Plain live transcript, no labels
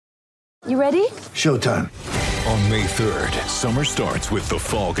You ready? Showtime. On May 3rd, summer starts with The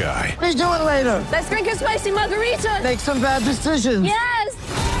Fall Guy. Let's do it later. Let's drink a spicy margarita. Make some bad decisions. Yes.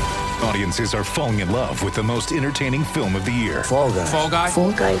 Audiences are falling in love with the most entertaining film of the year. Fall Guy. Fall Guy?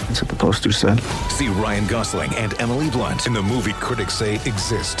 Fall guy. That's what the poster said. See Ryan Gosling and Emily Blunt in the movie critics say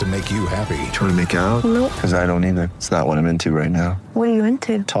exists to make you happy. Trying to make it out? Nope. Because I don't either. It's not what I'm into right now. What are you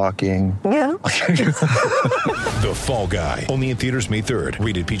into? Talking. Yeah. The Fall Guy. Only in theaters May 3rd.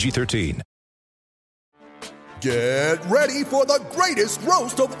 Rated PG-13. Get ready for the greatest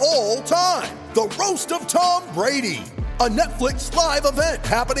roast of all time. The Roast of Tom Brady. A Netflix live event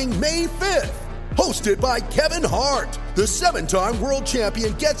happening May 5th. Hosted by Kevin Hart. The 7-time world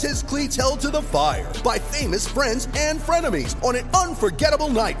champion gets his cleats held to the fire by famous friends and frenemies on an unforgettable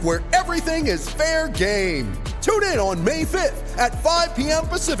night where everything is fair game. Tune in on May 5th at 5 p.m.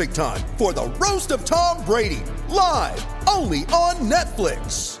 Pacific time for the Roast of Tom Brady. Live only on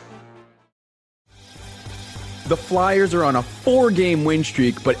Netflix. The Flyers are on a 4-game win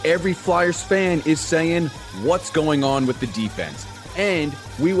streak, but every Flyers fan is saying, what's going on with the defense? And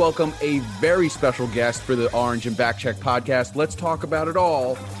we welcome a very special guest for the Orange and Backcheck podcast. Let's talk about it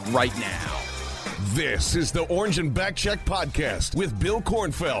all right now. This is the Orange and Backcheck podcast with Bill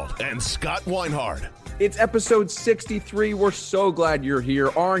Kornfeld and Scott Weinhardt. It's episode 63. We're so glad you're here.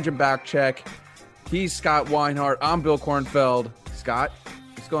 Orange and Backcheck. He's Scott Weinhardt. I'm Bill Kornfeld. Scott,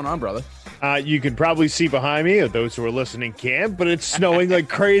 what's going on, brother? You can probably see behind me, those who are listening can't, but it's snowing like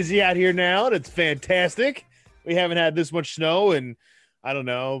crazy out here now, and it's fantastic. We haven't had this much snow in, I don't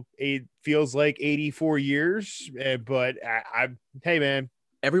know, it feels like 84 years, but hey, man.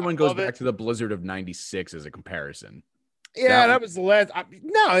 Everyone goes back to the blizzard of 96 as a comparison. Yeah, that was the last.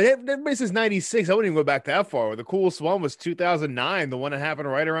 Everybody says 96. I wouldn't even go back that far. The coolest one was 2009, the one that happened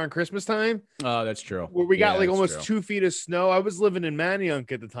right around Christmas time. Oh, that's true. Where we got like almost 2 feet of snow. I was living in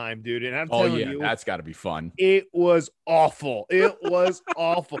Manayunk at the time, dude. And I'm telling you, that's got to be fun. It was awful. It was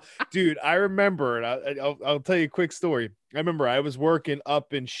awful. Dude, I remember, and I'll tell you a quick story. I remember I was working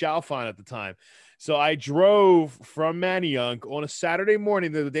up in Chalfont at the time. So I drove from Manayunk on a Saturday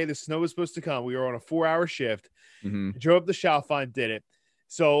morning, the day the snow was supposed to come. We were on a 4-hour shift. Mm-hmm. Drove up to Chalfont, did it.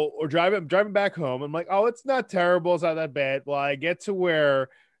 So I'm driving back home. I'm like, oh, it's not terrible. It's not that bad. Well, I get to where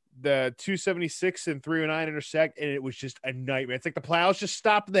the 276 and 309 intersect, and it was just a nightmare. It's like the plows just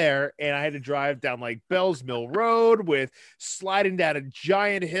stopped there, and I had to drive down like Bells Mill Road with sliding down a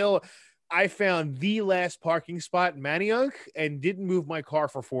giant hill. I found the last parking spot in Manayunk and didn't move my car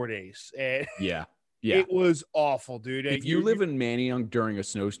for 4 days. And yeah. It was awful, dude. If you live in Manayunk during a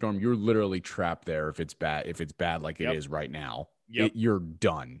snowstorm, you're literally trapped there. If it's bad like it is right now, you're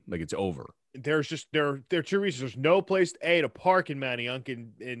done. Like it's over. There's just there are two reasons. There's no place to park in Manayunk,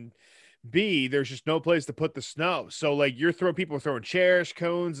 and B, there's just no place to put the snow. So like people are throwing chairs,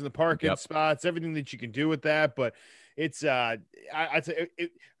 cones in the parking spots, everything that you can do with that, but. It's the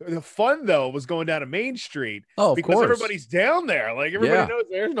fun though was going down to Main Street because everybody's down there. Like everybody knows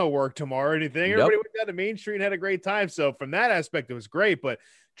there's no work tomorrow or anything. Everybody went down to Main Street and had a great time. So from that aspect, it was great. But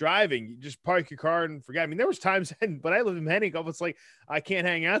driving, you just park your car and forget. I mean, there was times, but I live in Henning. I was like, I can't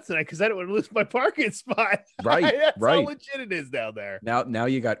hang out tonight because I don't want to lose my parking spot. Right, That's how legit it is down there. Now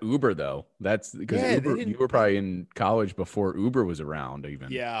you got Uber though. That's because you were probably in college before Uber was around. Even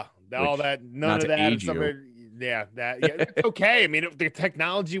all that, none of that. It's okay. I mean, if the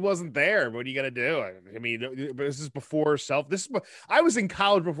technology wasn't there, what are you gonna do? I mean, this is before I was in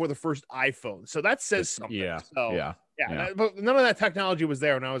college before the first iPhone, so that says something. But none of that technology was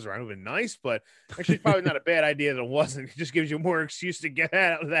there when I was around. It would have been nice, but actually, it's probably not a bad idea that it wasn't. It just gives you more excuse to get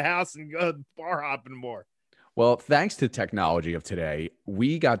out of the house and go bar hopping more. Well, thanks to technology of today,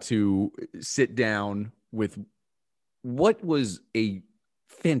 we got to sit down with what was a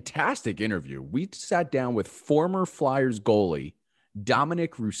fantastic interview. We sat down with former Flyers goalie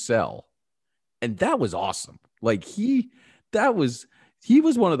Dominic Roussel, and that was awesome. Like he was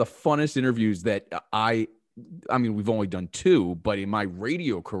one of the funnest interviews that I mean, we've only done 2, but in my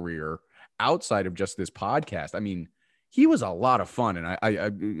radio career outside of just this podcast, I mean, he was a lot of fun, and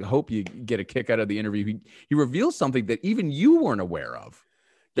I hope you get a kick out of the interview. He reveals something that even you weren't aware of.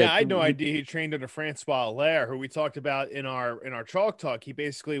 I had no idea he trained under Francois Allaire, who we talked about in our Chalk Talk. He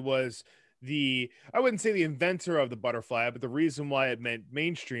basically was I wouldn't say the inventor of the butterfly, but the reason why it meant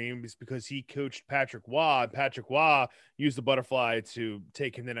mainstream is because he coached Patrick Waugh, and Patrick Waugh used the butterfly to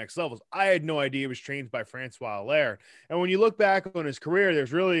take him to the next levels. I had no idea he was trained by Francois Allaire. And when you look back on his career,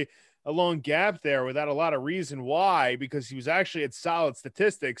 there's really a long gap there without a lot of reason why, because he was actually at solid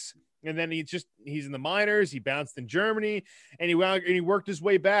statistics. And then he's in the minors. He bounced in Germany, and he worked his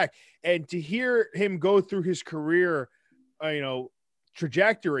way back. And to hear him go through his career,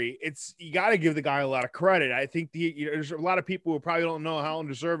 trajectory, you got to give the guy a lot of credit. I think there's a lot of people who probably don't know how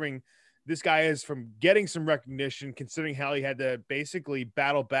undeserving this guy is from getting some recognition, considering how he had to basically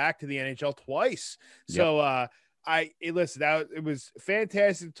battle back to the NHL twice. Yep. So it was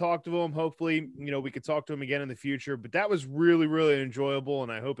fantastic to talk to him. Hopefully, we could talk to him again in the future, but that was really, really enjoyable.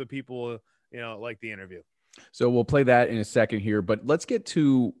 And I hope that people, like the interview. So we'll play that in a second here, but let's get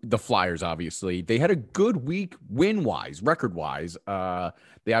to the Flyers. Obviously, they had a good week win-wise, record-wise.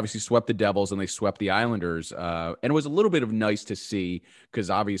 They obviously swept the Devils and they swept the Islanders, and it was a little bit of nice to see because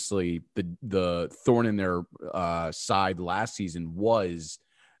obviously the thorn in their side last season was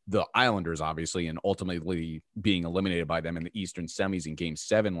the Islanders, obviously, and ultimately being eliminated by them in the Eastern semis in Game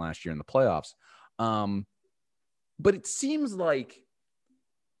 7 last year in the playoffs. But it seems like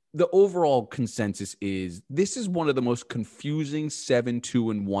the overall consensus is this is one of the most confusing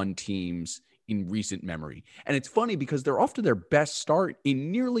 7-2-1 teams in recent memory. And it's funny because they're off to their best start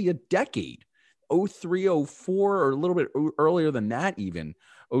in nearly a decade. 03, 04, or a little bit earlier than that even.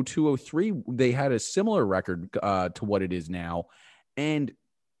 02, 03, they had a similar record to what it is now. And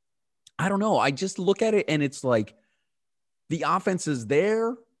I don't know. I just look at it and it's like the offense is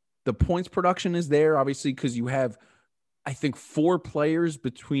there. The points production is there, obviously, because you have, I think, 4 players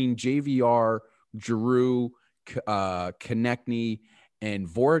between JVR, Giroux, Konechny, and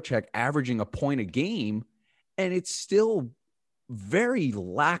Voracek averaging a point a game, and it's still very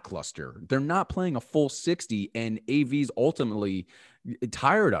lackluster. They're not playing a full 60, and AV's ultimately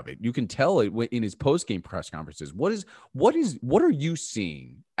tired of it. You can tell it in his post-game press conferences. What are you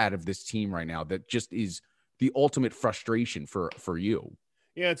seeing out of this team right now that just is the ultimate frustration for you?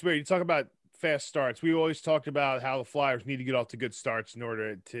 Yeah, it's weird. You talk about fast starts. We always talked about how the Flyers need to get off to good starts in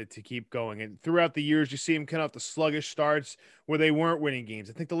order to keep going. And throughout the years, you see them kind of the sluggish starts where they weren't winning games.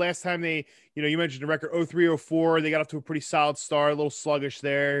 I think the last time they, you mentioned the record 03, 04, they got off to a pretty solid start, a little sluggish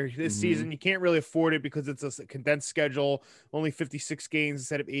there. This season, you can't really afford it because it's a condensed schedule, only 56 games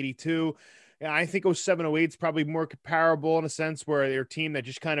instead of 82. And I think 07, 08 is probably more comparable in a sense where they're a team that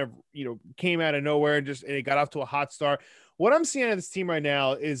just kind of, came out of nowhere and it got off to a hot start. What I'm seeing out of this team right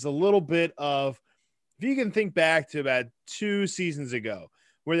now is a little bit of, if you can think back to about 2 seasons ago,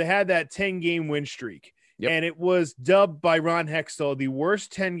 where they had that 10-game win streak, and it was dubbed by Ron Hextall the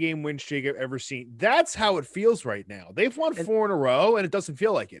worst 10-game win streak I've ever seen. That's how it feels right now. They've won 4 in a row, and it doesn't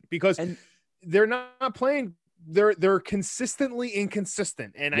feel like it because they're not playing. They're consistently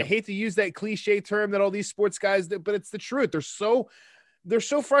inconsistent, and I hate to use that cliche term that all these sports guys do, but it's the truth. They're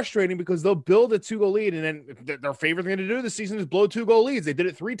so frustrating because they'll build a 2-goal lead, and then their favorite thing to do this season is blow 2-goal leads. They did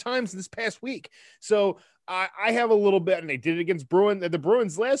it 3 times this past week. So I have a little bit, and they did it against the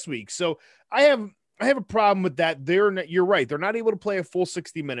Bruins last week. So I have a problem with that. You're right. They're not able to play a full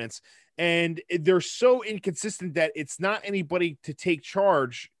 60 minutes, and they're so inconsistent that it's not anybody to take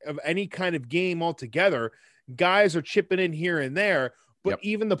charge of any kind of game altogether. Guys are chipping in here and there, but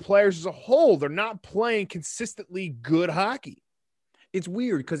even the players as a whole, they're not playing consistently good hockey. It's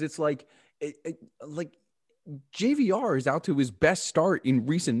weird because it's like JVR is out to his best start in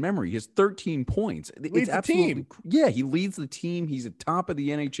recent memory. He has 13 points. Leads the team. Yeah, he leads the team. He's at top of the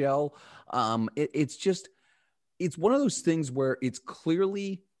NHL. It's one of those things where it's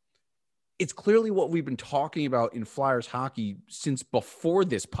clearly what we've been talking about in Flyers hockey since before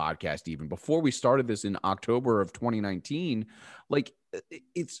this podcast, even before we started this in October of 2019. When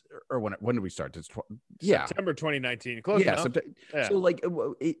did we start this? September 2019. Close enough. Yeah.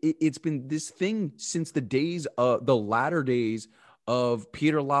 So it's been this thing since the latter days of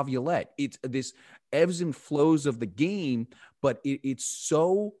Peter Laviolette. It's this ebbs and flows of the game, but it's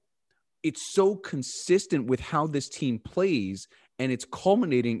so consistent with how this team plays, and it's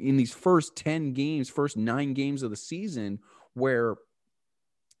culminating in these first 9 games of the season where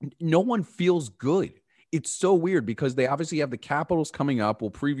no one feels good. It's so weird because they obviously have the Capitals coming up.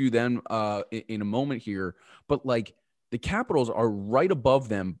 We'll preview them in a moment here, but the Capitals are right above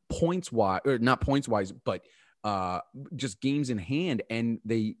them not points wise, but just games in hand, and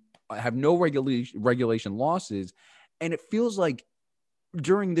they have no regulation losses. And it feels like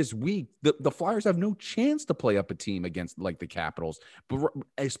during this week, the Flyers have no chance to play up a team against the Capitals, but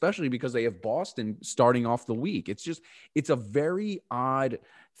especially because they have Boston starting off the week. It's a very odd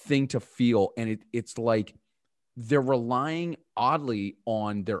thing to feel. And it's like they're relying oddly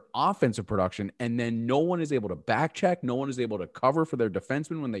on their offensive production, and then no one is able to back check. No one is able to cover for their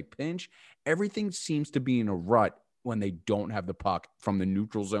defensemen when they pinch. Everything seems to be in a rut when they don't have the puck from the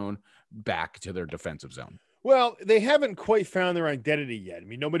neutral zone back to their defensive zone. Well, they haven't quite found their identity yet. I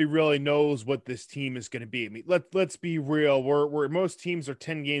mean, nobody really knows what this team is going to be. I mean, let's be real. We're most teams are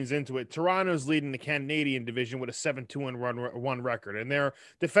 10 games into it. Toronto's leading the Canadian division with a 7-2-1 record, and they're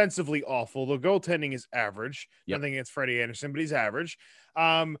defensively awful. The goaltending is average. Nothing against Freddie Anderson, but he's average.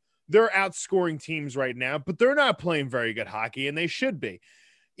 They're outscoring teams right now, but they're not playing very good hockey, and they should be.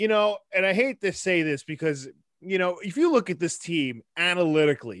 And I hate to say this because if you look at this team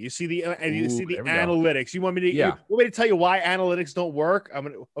analytically, you see the analytics. You want me to tell you why analytics don't work?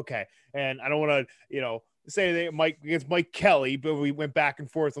 Okay. And I don't want to, say that against Mike Kelly, but we went back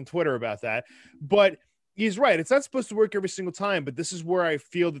and forth on Twitter about that. But he's right. It's not supposed to work every single time, but this is where I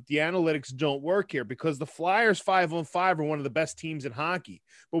feel that the analytics don't work here because the Flyers 5-on-5 are one of the best teams in hockey.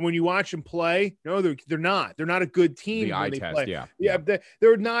 But when you watch them play, no, they're not. They're not a good team. The eye test, play.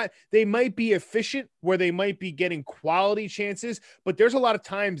 They're not. They might be efficient where they might be getting quality chances, but there's a lot of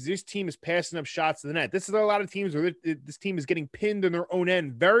times this team is passing up shots to the net. This is a lot of teams where this team is getting pinned in their own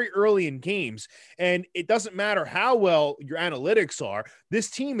end very early in games, and it doesn't matter how well your analytics are. This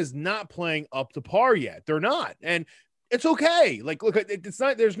team is not playing up to par yet. They're not, and it's okay. Look, it's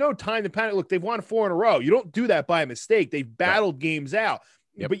not. There's no time to panic. Look, they've won 4 in a row. You don't do that by mistake. They've battled games out.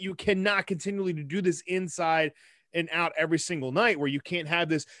 Yep. But you cannot continually to do this inside and out every single night where you can't have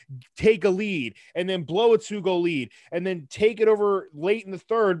this take a lead and then blow a 2-goal lead and then take it over late in the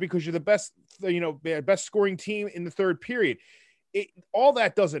third because you're the best scoring team in the third period. All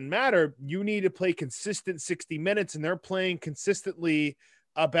that doesn't matter. You need to play consistent 60 minutes, and they're playing consistently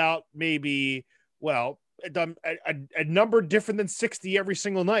about maybe, a number different than 60 every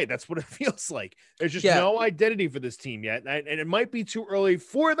single night. That's what it feels like. There's just no identity for this team yet. And it might be too early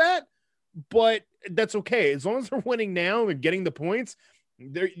for that, but that's okay. As long as they're winning now and getting the points,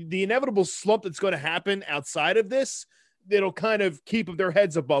 the inevitable slump that's going to happen outside of this, it'll kind of keep their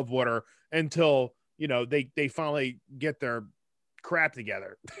heads above water until, they finally get their crap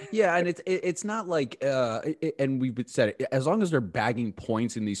together. Yeah, and it's not like and we've said it, as long as they're bagging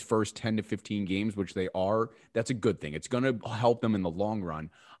points in these first 10 to 15 games, which they are, that's a good thing. It's going to help them in the long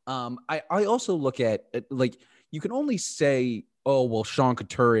run. I also look at you can only say, oh, well, Sean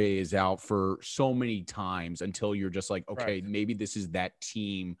Couturier is out for so many times until you're just like, okay, right. Maybe this is that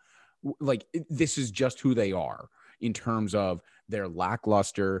team. Like, this is just who they are in terms of their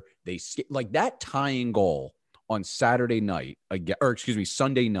lackluster. That tying goal on Sunday night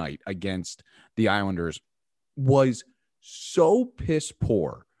against the Islanders was so piss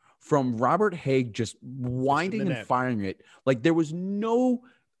poor from Robert Hägg, just winding and firing it. Like, there was no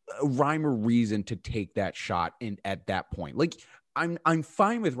rhyme or reason to take that shot at that point. Like, I'm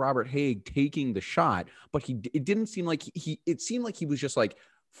fine with Robert Hägg taking the shot, but it didn't seem like it seemed like he was just like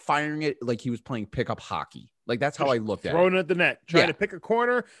firing it like he was playing pickup hockey. Like, that's how I looked at it. Throwing it at the net, trying to pick a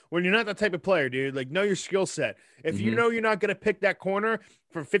corner when you're not that type of player, dude. Like, know your skill set. If you know you're not going to pick that corner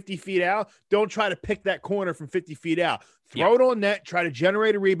from 50 feet out, don't try to pick that corner from 50 feet out. Throw it on net, try to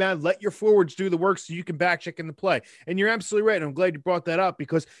generate a rebound, let your forwards do the work so you can back check in the play. And you're absolutely right. I'm glad you brought that up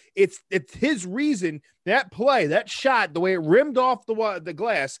because it's his reason, that play, that shot, the way it rimmed off the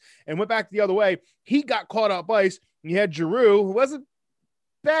glass and went back the other way, he got caught up ice. You had Giroux, who wasn't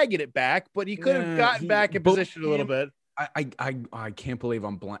bagging it back, but he could have gotten back in position a little bit. I can't believe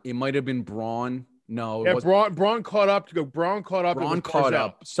I'm blind. It might have been Braun. No, Braun caught up to go. Braun caught up. Braun caught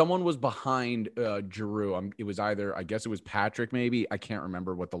up. Someone was behind Giroux. It was either, I guess it was Patrick. Maybe I can't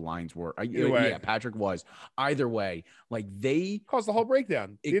remember what the lines were. Patrick was. Either way, like, they caused the whole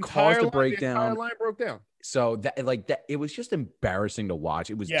breakdown. It caused a breakdown. The entire line broke down. So that it was just embarrassing to watch.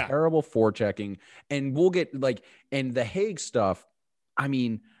 It was terrible forechecking, and we'll get and the Hägg stuff. I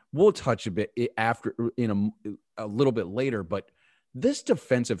mean, we'll touch a bit after in a little bit later, but this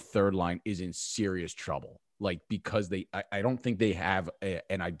defensive third line is in serious trouble. Because I don't think they have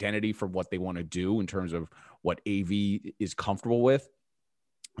an identity for what they want to do in terms of what AV is comfortable with.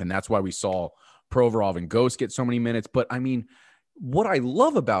 And that's why we saw Provorov and Ghost get so many minutes. But I mean, what I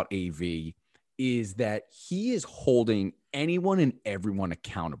love about AV is that he is holding anyone and everyone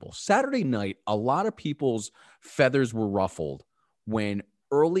accountable. Saturday night, a lot of people's feathers were ruffled when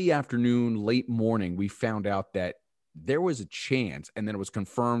early afternoon, late morning, we found out that there was a chance, and then it was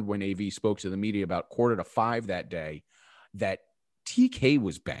confirmed when AV spoke to the media about 4:45 that day, that TK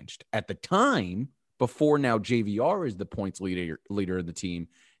was benched. At the time, before now JVR is the points leader of the team,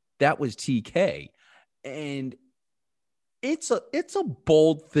 that was TK. And it's a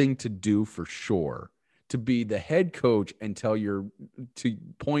bold thing to do for sure, to be the head coach and tell your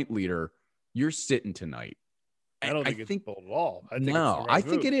point leader, you're sitting tonight. I don't think it's bold at all. I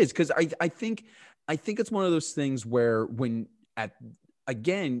think it is, because I think it's one of those things where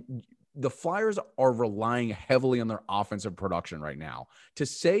the Flyers are relying heavily on their offensive production right now. To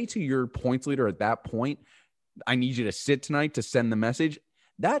say to your points leader at that point, I need you to sit tonight to send the message,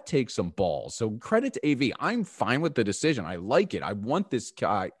 that takes some balls. So credit to AV. I'm fine with the decision. I like it. I want this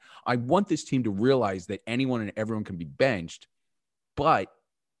team to realize that anyone and everyone can be benched, but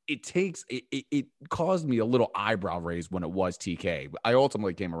it caused me a little eyebrow raise when it was TK. I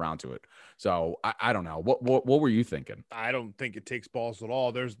ultimately came around to it. So I don't know. What were you thinking? I don't think it takes balls at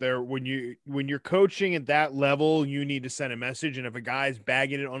all. When you're coaching at that level, you need to send a message. And if a guy's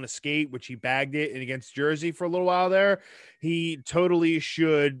bagging it on a skate, which he bagged it and against Jersey for a little while there, he totally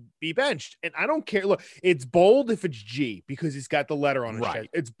should be benched. And I don't care. Look, it's bold if it's G because he's got the letter on his chest.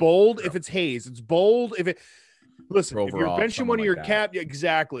 It's bold if it's Hayes. It's bold if it. Listen, if you're benching one of your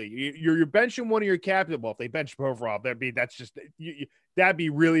exactly. You're benching one of your captain. Well, if they bench Provorov, that'd be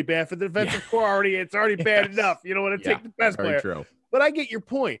really bad for the defensive core. It's already bad enough. You don't want to take the best player. True. But I get your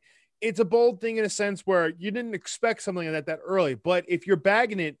point. It's a bold thing in a sense where you didn't expect something like that early. But if you're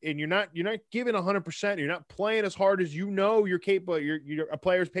bagging it and you're not giving 100%, you're not playing as hard as you're capable. You're a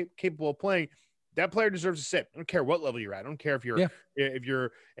player's capable of playing. That player deserves to sit. I don't care what level you're at. I don't care if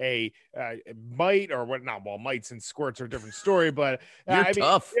you're a mite or what. Not well, mites and squirts are a different story, but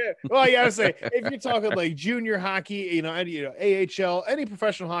tough. Well, yeah, I say if you're talking like junior hockey, AHL, any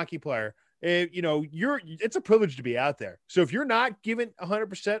professional hockey player, it's a privilege to be out there. So if you're not giving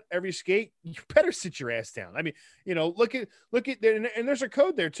 100% every skate, you better sit your ass down. I mean, look at, and there's a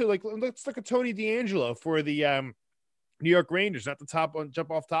code there too. Like let's look at Tony DeAngelo for the New York Rangers. Not to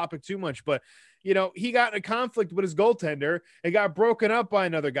jump off topic too much, but he got in a conflict with his goaltender and got broken up by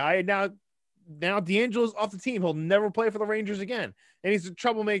another guy. And now DeAngelo's off the team. He'll never play for the Rangers again. And he's a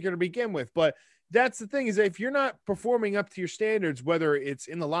troublemaker to begin with. But that's the thing is that if you're not performing up to your standards, whether it's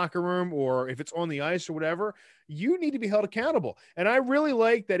in the locker room or if it's on the ice or whatever, you need to be held accountable. And I really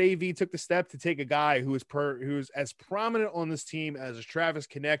like that AV took the step to take a guy who's as prominent on this team as Travis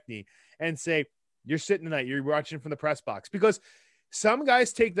Konecny and say, you're sitting tonight, you're watching from the press box, because some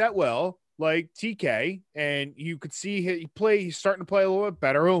guys take that well, like TK, and you could see he's starting to play a little bit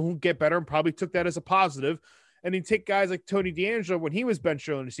better. He'll get better and probably took that as a positive. And then take guys like Tony DeAngelo when he was benched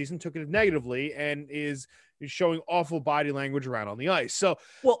early in the season, took it negatively and is showing awful body language around on the ice. So,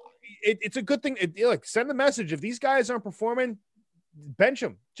 it's a good thing. Send the message. If these guys aren't performing, bench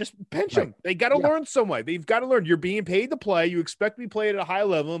them. Just bench them. They got to learn some way. They've got to learn. You're being paid to play. You expect to be played at a high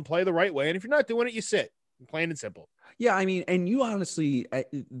level and play the right way. And if you're not doing it, you sit. Plain and simple. Yeah, I mean, and you honestly,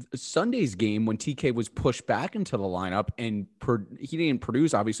 Sunday's game when TK was pushed back into the lineup and he didn't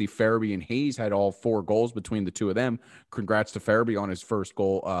produce, obviously Farabee and Hayes had all 4 goals between the two of them. Congrats to Farabee on his first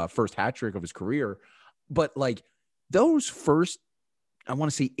goal, first hat trick of his career. But like those first, I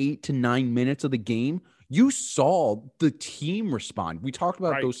want to say 8 to 9 minutes of the game, you saw the team respond. We talked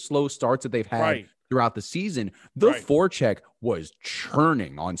about those slow starts that they've had throughout the season. The forecheck was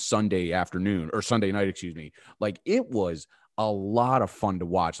churning on Sunday night, excuse me. Like it was a lot of fun to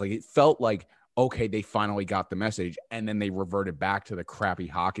watch. Like it felt like, okay, they finally got the message, and then they reverted back to the crappy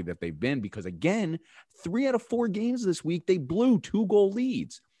hockey that they've been, because again, 3 out of 4 games this week, they blew 2-goal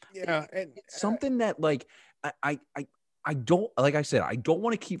leads. Yeah. And it's something that like, I don't, like I said, I don't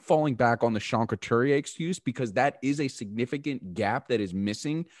want to keep falling back on the Sean Couturier excuse, because that is a significant gap that is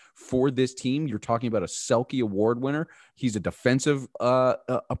missing for this team. You're talking about a Selke Award winner. He's a defensive,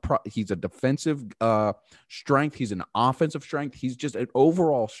 strength. He's an offensive strength. He's just an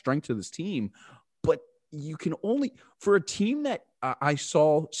overall strength to this team. But you can only, for a team that I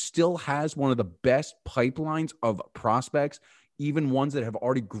saw still has one of the best pipelines of prospects, even ones that have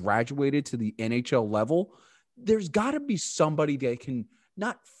already graduated to the NHL level, there's got to be somebody that can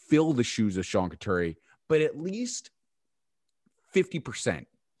not fill the shoes of Sean Couturier, but at least 50%,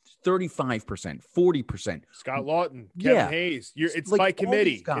 35%, 40%. Scott Lawton, Kevin Hayes. It's like by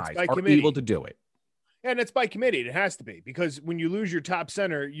committee. Guys it's by are committee. Able to do it. And it's by committee. It has to be, because when you lose your top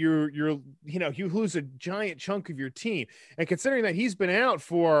center, you lose a giant chunk of your team. And considering that he's been out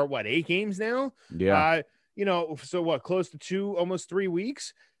for 8 games now? Yeah. So close to 2, almost 3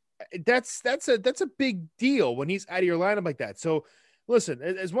 weeks. That's a big deal when he's out of your lineup like that. So listen,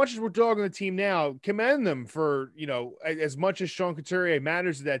 as much as we're dogging the team now, commend them for, as much as Sean Couturier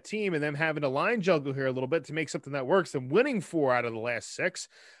matters to that team and them having a line juggle here a little bit to make something that works and winning 4 out of the last 6.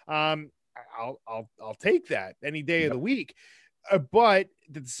 I'll take that any day of the week. But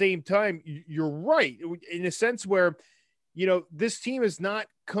at the same time, you're right in a sense where, this team has not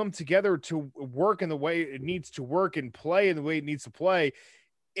come together to work in the way it needs to work and play in the way it needs to play.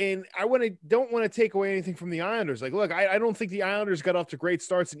 And I don't want to take away anything from the Islanders. Like, look, I don't think the Islanders got off to great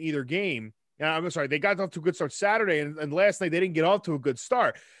starts in either game. I'm sorry, they got off to a good start Saturday, and last night they didn't get off to a good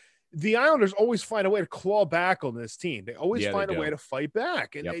start. the Islanders always find a way to claw back on this team. They always find a way to fight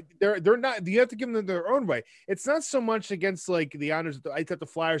back, and they're not. You have to give them their own way. It's not so much against like the Islanders. I thought the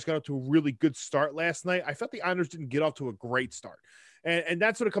Flyers got off to a really good start last night. I thought the Islanders didn't get off to a great start, and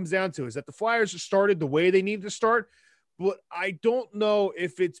that's what it comes down to, is that the Flyers started the way they needed to start. But I don't know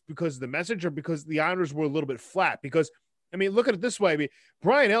if it's because of the message or because the Islanders were a little bit flat. Because I mean, look at it this way. I mean,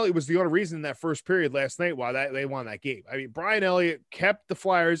 Brian Elliott was the only reason in that first period last night why they won that game. I mean, Brian Elliott kept the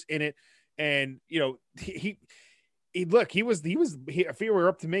Flyers in it, and he if he were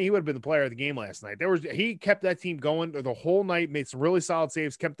up to me, he would have been the player of the game last night. He kept that team going the whole night, made some really solid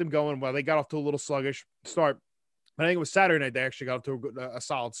saves, kept them going while they got off to a little sluggish start. But I think it was Saturday night they actually got off to a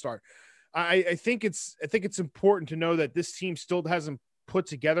solid start. I think it's important to know that this team still hasn't put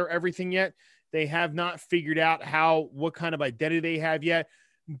together everything yet. They have not figured out what kind of identity they have yet.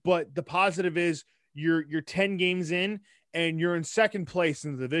 But the positive is you're 10 games in and you're in second place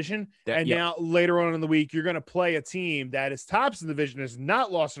in the division. Now later on in the week, you're going to play a team that is tops in the division, has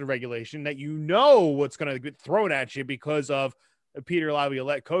not lost in regulation, that what's going to get thrown at you because of Peter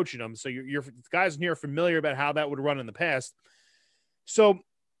Laviolette coaching them. So you're guys in here are familiar about how that would run in the past. So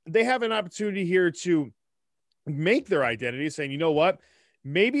they have an opportunity here to make their identity, saying, you know what?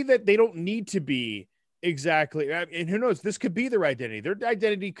 Maybe that they don't need to be exactly, and who knows, this could be their identity. Their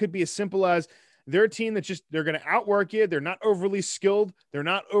identity could be as simple as they're a team that they're going to outwork you. They're not overly skilled. They're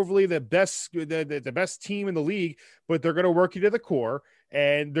not overly the best team in the league, but they're going to work you to the core,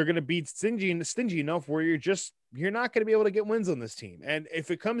 and they're going to be stingy enough where you're not going to be able to get wins on this team. And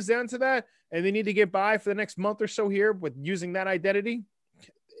if it comes down to that, and they need to get by for the next month or so here with using that identity,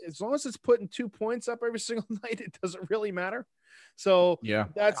 as long as it's putting 2 points up every single night, it doesn't really matter. So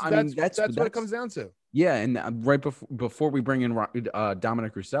that's what it comes down to. Yeah. And right before we bring in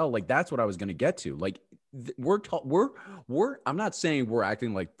Dominic Roussel, like that's what I was going to get to. Like I'm not saying we're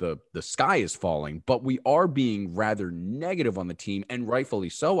acting like the sky is falling, but we are being rather negative on the team, and rightfully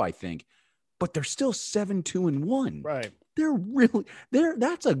so, I think, but they're still 7-2-1. Right.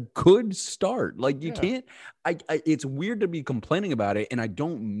 That's a good start. Like you can't, it's weird to be complaining about it, and I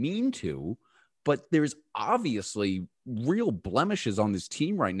don't mean to, but there's obviously real blemishes on this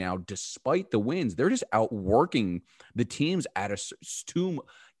team right now, despite the wins. They're just outworking the teams at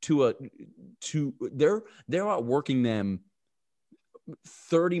they're outworking them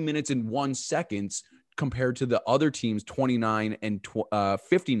 30 minutes and 1 second compared to the other team's 29 and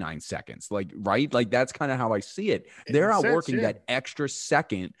 59 seconds. Like that's kind of how I see it. They're outworking that extra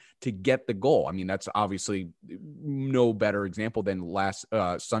second to get the goal. I mean, that's obviously no better example than last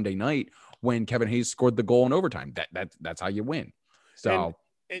Sunday night when Kevin Hayes scored the goal in overtime. That's how you win. So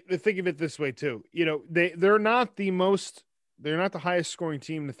think of it this way too. They're not the highest scoring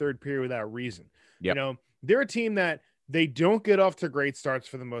team in the third period without reason. Yep. They're a team that they don't get off to great starts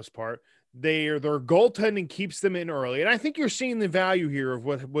for the most part. Their goaltending keeps them in early, and I think you're seeing the value here of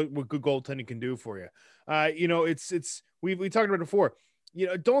what good goaltending can do for you. We talked about it before.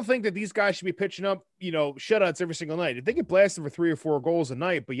 Don't think that these guys should be pitching up, shutouts every single night. If they get blasted for 3 or 4 goals a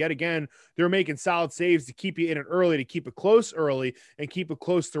night, but yet again, they're making solid saves to keep you in it early, to keep it close early, and keep it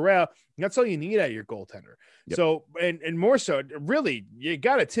close throughout. That's all you need out of your goaltender. Yep. So, and more so, really, you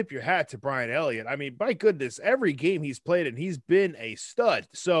got to tip your hat to Brian Elliott. I mean, my goodness, every game he's played and he's been a stud.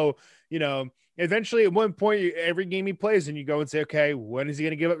 So, eventually at one point, every game he plays, and you go and say, okay, when is he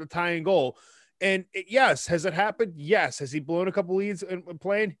going to give up the tying goal? And yes, has it happened? Yes. Has he blown a couple leads and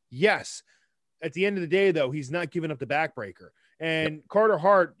playing? Yes. At the end of the day, though, he's not giving up the backbreaker. And Carter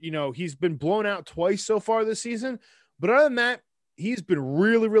Hart, he's been blown out twice so far this season. But other than that, he's been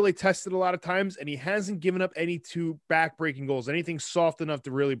really, really tested a lot of times, and he hasn't given up any 2 backbreaking goals, anything soft enough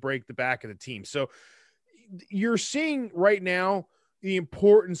to really break the back of the team. So you're seeing right now the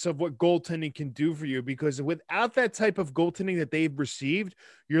importance of what goaltending can do for you, because without that type of goaltending that they've received,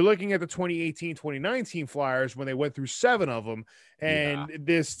 you're looking at the 2018-2019 Flyers when they went through 7 of them. And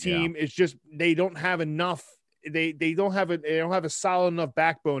this team is just, they don't have enough. They don't have a solid enough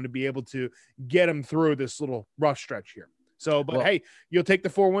backbone to be able to get them through this little rough stretch here. So, but hey, you'll take the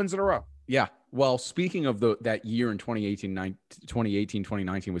 4 wins in a row. Yeah. Well, speaking of that year in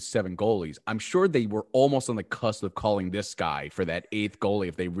 2018-2019 with 7 goalies, I'm sure they were almost on the cusp of calling this guy for that 8th goalie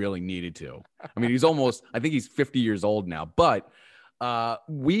if they really needed to. I mean, I think he's 50 years old now, but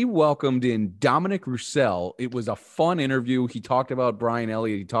we welcomed in Dominic Roussel. It was a fun interview. He talked about Brian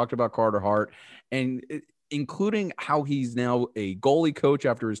Elliott. He talked about Carter Hart, and including how he's now a goalie coach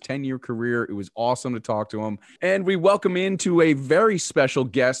after his 10-year career. It was awesome to talk to him. And we welcome into a very special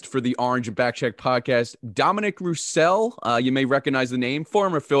guest for the Orange and Backcheck podcast, Dominic Roussel. You may recognize the name,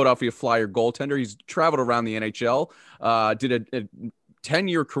 former Philadelphia Flyer goaltender. He's traveled around the NHL, did a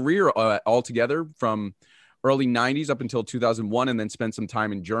 10-year career altogether from early 90s up until 2001, and then spent some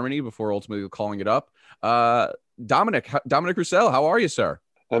time in Germany before ultimately calling it up. Dominic Roussel, how are you, sir?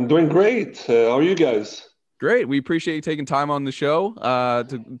 I'm doing great. How are you guys? Great. We appreciate you taking time on the show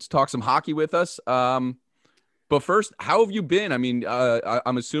to talk some hockey with us. But first, how have you been? I mean,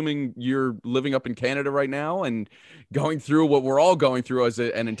 I'm assuming you're living up in Canada right now and going through what we're all going through as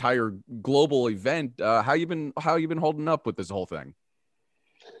an entire global event. How you been holding up with this whole thing?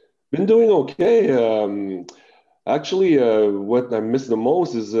 Been doing okay. Actually, what I miss the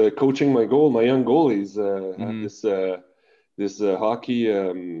most is coaching my young goalies. Have this hockey,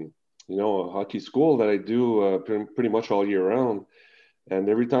 hockey school that I do pretty much all year round. And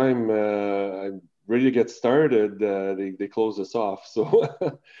every time I'm ready to get started, they close us off. So,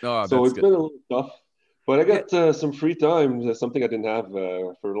 so it's been a little tough. But I got some free time, something I didn't have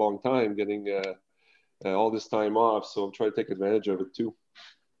for a long time, getting all this time off. So I'm trying to take advantage of it too.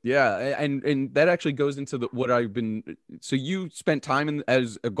 Yeah, and that actually goes into what I've been. So you spent time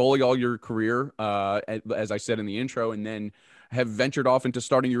as a goalie all your career, as I said in the intro, and then have ventured off into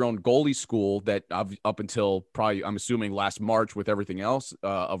starting your own goalie school that up until probably, I'm assuming, last March with everything else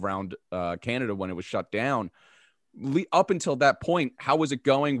around Canada when it was shut down. Up until that point, how was it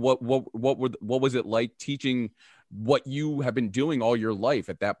going? What was it like teaching what you have been doing all your life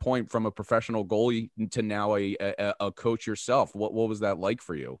at that point, from a professional goalie to now a coach yourself? What was that like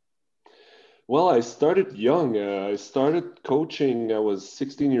for you? Well, I started young. I started coaching. I was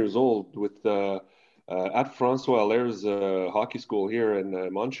 16 years old with at François Allaire's hockey school here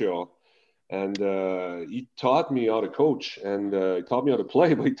in Montreal. And he taught me how to coach, and he taught me how to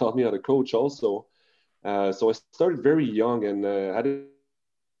play, but he taught me how to coach also. So I started very young, and had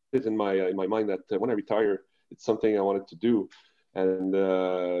it in my mind that when I retire, it's something I wanted to do. And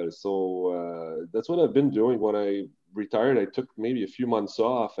so that's what I've been doing. When I retired, I took maybe a few months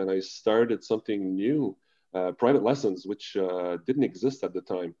off, and I started something new, private lessons, which didn't exist at the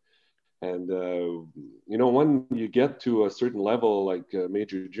time. And, when you get to a certain level, like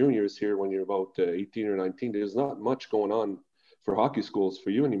major juniors here, when you're about 18 or 19, there's not much going on for hockey schools for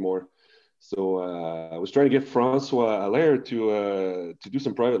you anymore. So I was trying to get François Allaire to do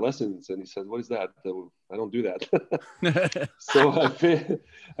some private lessons, and he said, "What is that? I don't do that." So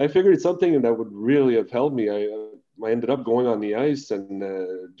I figured it's something that would really have helped me. I ended up going on the ice and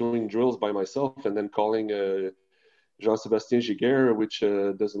doing drills by myself, and then calling Jean-Sébastien Giguère, which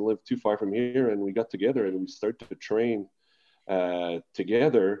doesn't live too far from here, and we got together and we started to train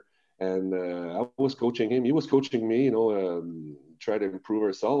together. And I was coaching him; he was coaching me. Try to improve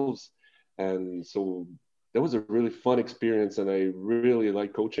ourselves. And so that was a really fun experience, and I really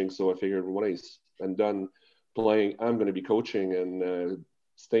like coaching. So I figured when I'm done playing, I'm going to be coaching, and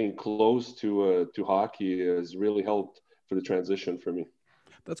staying close to hockey has really helped for the transition for me.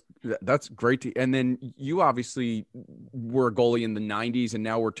 That's great. And then you obviously were a goalie in the 90s, and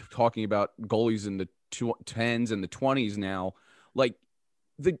now we're talking about goalies in the 10s and the 20s now. Like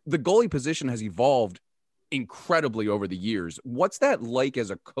the goalie position has evolved incredibly over the years. What's that like as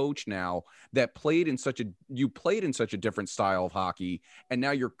a coach now that you played in such a different style of hockey, and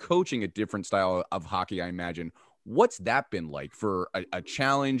now you're coaching a different style of hockey, I imagine? What's that been like for a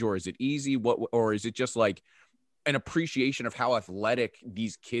challenge, or is it easy? Or is it just like an appreciation of how athletic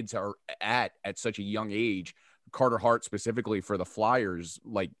these kids are at such a young age? Carter Hart specifically for the Flyers,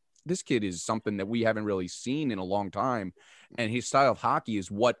 like, this kid is something that we haven't really seen in a long time. And his style of hockey is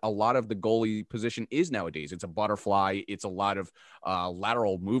what a lot of the goalie position is nowadays. It's a butterfly. It's a lot of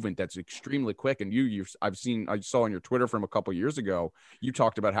lateral movement that's extremely quick. And I saw on your Twitter from a couple of years ago, you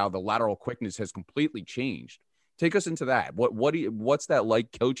talked about how the lateral quickness has completely changed. Take us into that. What's that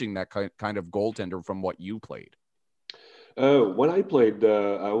like, coaching that kind of goaltender from what you played? When I played,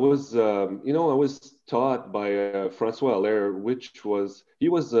 I was taught by François Allaire, he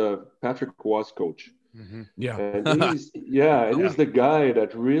was Patrick Roy's coach. Mm-hmm. Yeah. And he's the guy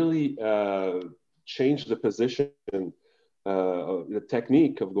that really changed the position, the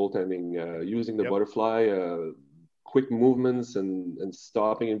technique of goaltending, using the butterfly, quick movements and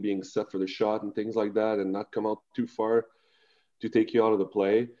stopping and being set for the shot and things like that, and not come out too far to take you out of the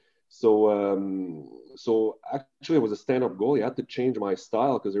play. So actually, I was a stand-up goalie. I had to change my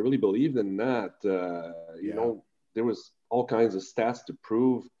style because I really believed in that. There was all kinds of stats to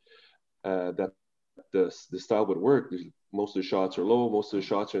prove that the style would work. Most of the shots are low. Most of the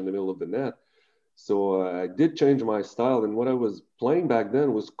shots are in the middle of the net. So I did change my style, and what I was playing back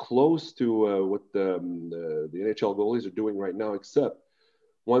then was close to what the NHL goalies are doing right now, except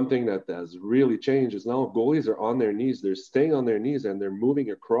one thing that has really changed is now goalies are on their knees. They're staying on their knees, and they're moving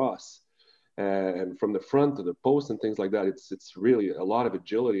across. and from the front to the post and things like that. It's really a lot of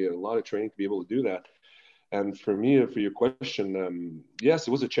agility and a lot of training to be able to do that. And for me, for your question, yes,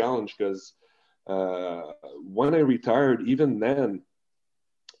 it was a challenge because when I retired, even then,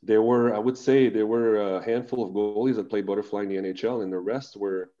 I would say there were a handful of goalies that played butterfly in the NHL, and the rest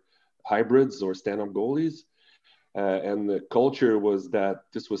were hybrids or stand-up goalies. And the culture was that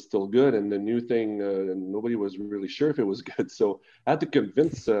this was still good, and the new thing, and nobody was really sure if it was good. So I had to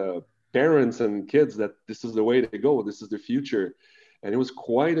convince parents and kids that this is the way to go. This is the future. And it was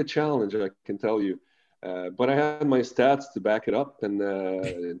quite a challenge, I can tell you. But I had my stats to back it up and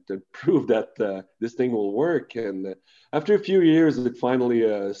to prove that this thing will work. And after a few years, it finally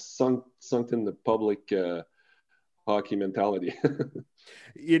sunk in the public hockey mentality.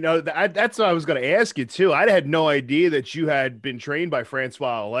 That's what I was going to ask you too. I had no idea that you had been trained by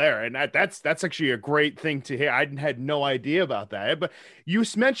Francois Allaire, and that's actually a great thing to hear. I had no idea about that. But you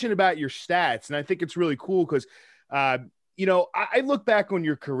mentioned about your stats, and I think it's really cool because I look back on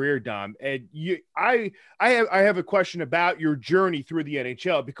your career, Dom, and I have a question about your journey through the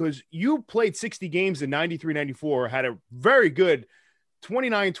NHL, because you played 60 games in 93-94, had a very good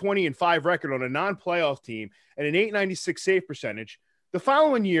 29-20-5 record on a non-playoff team and an .896 save percentage. The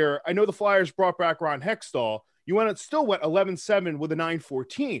following year, I know the Flyers brought back Ron Hextall. You still went 11-7 with a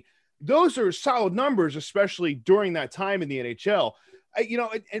 .914. Those are solid numbers, especially during that time in the NHL.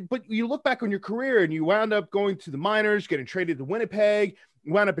 But you look back on your career and you wound up going to the minors, getting traded to Winnipeg,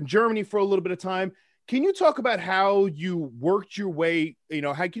 you wound up in Germany for a little bit of time. Can you talk about how you worked your way,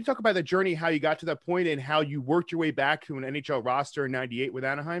 can you talk about that journey, how you got to that point and how you worked your way back to an NHL roster in 98 with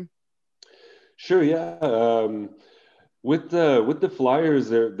Anaheim? Sure. Yeah. With the Flyers,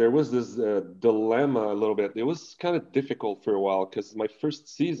 there was this dilemma a little bit. It was kind of difficult for a while because my first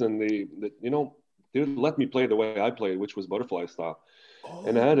season, they would let me play the way I played, which was butterfly style. Oh.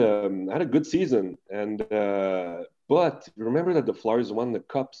 And I had a good season. And but remember that the Flyers won the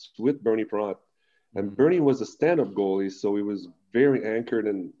Cups with Bernie Parent. And Bernie was a stand-up goalie, so he was very anchored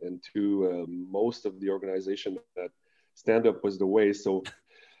into most of the organization that stand-up was the way. So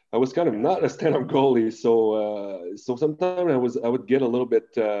I was kind of not a stand-up goalie. So sometimes I would get a little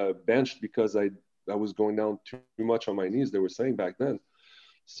bit benched because I was going down too much on my knees, they were saying back then.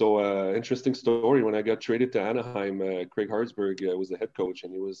 So interesting story, when I got traded to Anaheim, Craig Hartsburg was the head coach,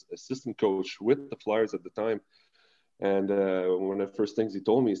 and he was assistant coach with the Flyers at the time. And one of the first things he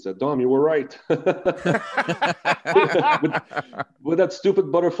told me, he said, "Dom, you were right." with that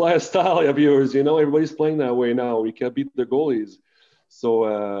stupid butterfly style of yours, everybody's playing that way now. We can't beat the goalies. So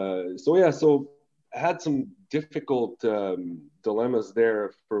I had some difficult dilemmas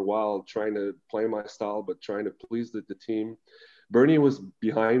there for a while, trying to play my style, but trying to please the team. Bernie was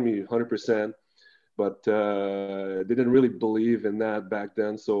behind me 100%, but didn't really believe in that back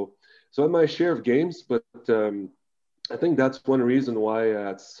then. So I had my share of games, but I think that's one reason why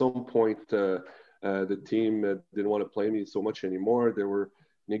at some point the team didn't want to play me so much anymore. There were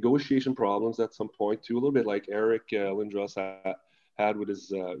negotiation problems at some point too, a little bit like Eric Lindros had with his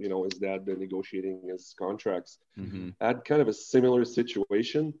his dad negotiating his contracts. Mm-hmm. I had kind of a similar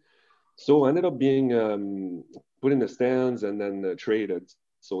situation. So I ended up being put in the stands and then traded.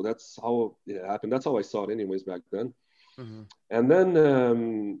 So that's how it happened. That's how I saw it anyways back then. Mm-hmm. And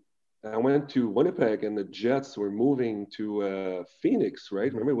then I went to Winnipeg, and the Jets were moving to Phoenix,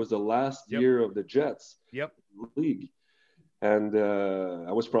 right? Remember, it was the last year of the Jets league. And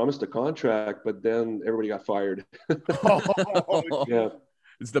I was promised a contract, but then everybody got fired. Yeah.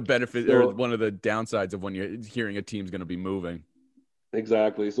 It's the benefit or one of the downsides of when you're hearing a team's going to be moving.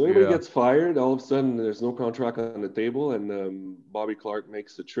 Exactly. So everybody gets fired. All of a sudden, there's no contract on the table, and Bobby Clarke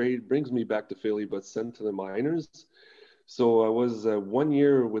makes the trade, brings me back to Philly, but sent to the minors. So I was 1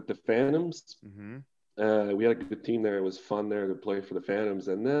 year with the Phantoms. Mm-hmm. We had a good team there. It was fun there to play for the Phantoms.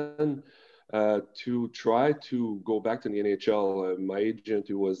 And then to try to go back to the NHL, my agent,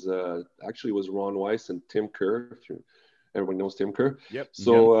 who was actually was Ron Weiss and Tim Kerr. Everyone knows Tim Kerr. Yep.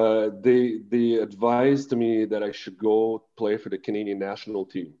 So they advised me that I should go play for the Canadian national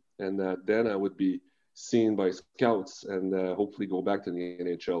team, and that then I would be seen by scouts and hopefully go back to the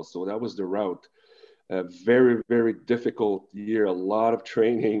NHL. So that was the route. A very, very difficult year, a lot of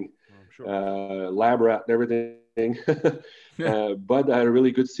training, lab rat and everything. But I had a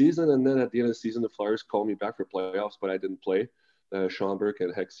really good season. And then at the end of the season, the Flyers called me back for playoffs, but I didn't play. Sean Burke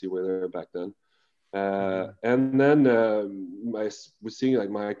and Hexie were there back then. And then I was seeing like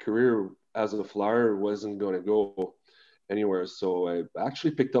my career as a Flyer wasn't going to go anywhere. So I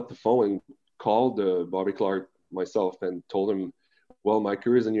actually picked up the phone and called Bobby Clarke myself and told him, well, my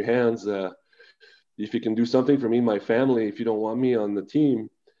career is in your hands. If you can do something for me and my family, if you don't want me on the team,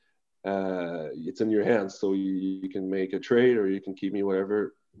 it's in your hands. So you can make a trade or you can keep me,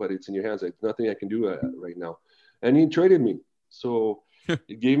 whatever, but it's in your hands. Like, nothing I can do right now. And he traded me. So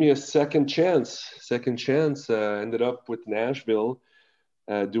it gave me a second chance. Ended up with Nashville,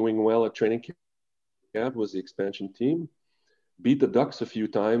 doing well at training camp, was the expansion team. Beat the Ducks a few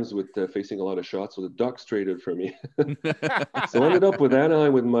times with facing a lot of shots. So the Ducks traded for me. So I ended up with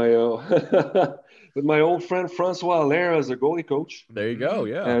Anaheim with my with my old friend Francois Allaire as a goalie coach. There you go.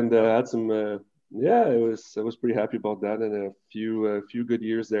 Yeah. And had some, I was pretty happy about that, and a few good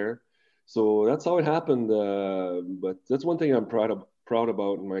years there. So that's how it happened. But that's one thing I'm proud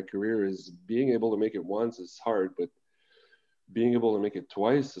about in my career, is being able to make it once is hard, but being able to make it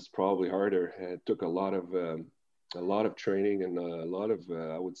twice is probably harder. And it took a lot of training and a lot of,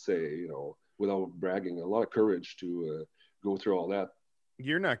 I would say, without bragging, a lot of courage to go through all that.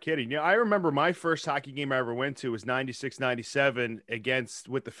 You're not kidding. Yeah, I remember my first hockey game I ever went to was 96-97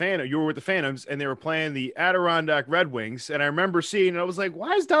 with the Phantoms. You were with the Phantoms, and they were playing the Adirondack Red Wings. And I remember seeing, and I was like,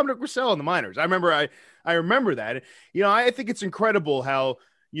 why is Dominic Rousseau in the minors? I remember that. I think it's incredible how,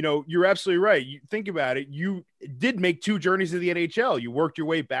 you're absolutely right. You think about it. You did make 2 journeys to the NHL. You worked your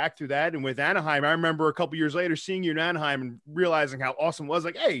way back through that. And with Anaheim, I remember a couple years later seeing you in Anaheim and realizing how awesome it was.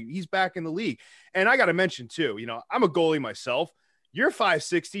 Like, hey, he's back in the league. And I got to mention too, I'm a goalie myself. Your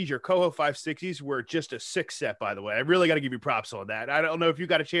 560s, your Coho 560s were just a 6 set, by the way. I really got to give you props on that. I don't know if you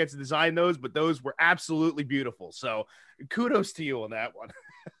got a chance to design those, but those were absolutely beautiful. So kudos to you on that one.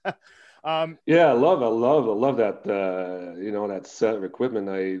 Yeah, I love that, that set of equipment.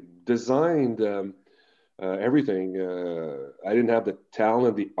 I designed everything. I didn't have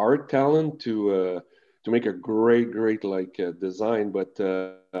the art talent to make a great design, but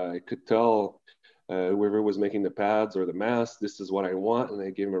I could tell whoever was making the pads or the mask, this is what I want, and I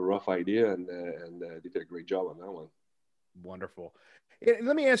gave him a rough idea, and they did a great job on that one. Wonderful. And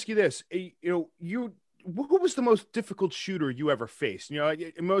let me ask you this: who was the most difficult shooter you ever faced?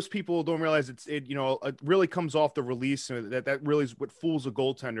 Most people don't realize it really comes off the release, and that really is what fools a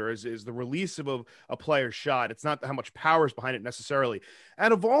goaltender is the release of a player's shot. It's not how much power is behind it necessarily.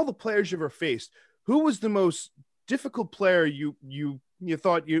 Out of all the players you ever faced, who was the most difficult player you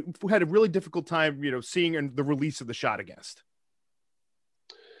thought you had a really difficult time, seeing in the release of the shot against?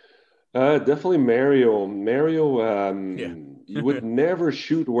 Definitely Mario. He would never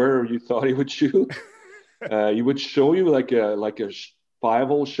shoot where you thought he would shoot. He would show you like a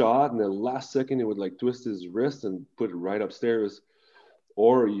 5-hole shot, and the last second he would twist his wrist and put it right upstairs,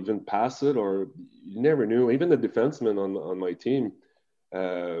 or even pass it, or you never knew. Even the defenseman on my team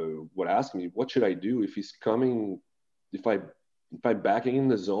would ask me, what should I do if he's coming? If I'm backing in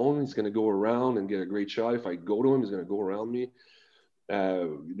the zone, he's going to go around and get a great shot. If I go to him, he's going to go around me.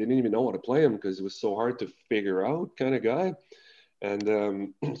 Didn't even know how to play him because it was so hard to figure out, kind of guy.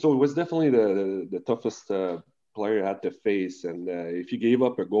 And so it was definitely the toughest player I had to face. And if you gave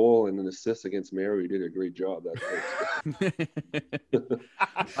up a goal and an assist against Mary, you did a great job.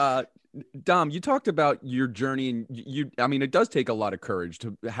 Dom, you talked about your journey, and it does take a lot of courage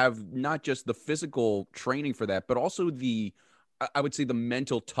to have not just the physical training for that, but also I would say the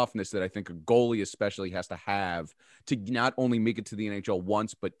mental toughness that I think a goalie especially has to have to not only make it to the NHL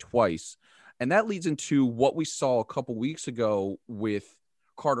once, but twice. And that leads into what we saw a couple weeks ago with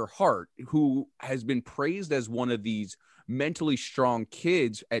Carter Hart, who has been praised as one of these mentally strong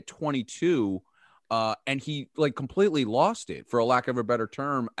kids at 22. And he completely lost it, for a lack of a better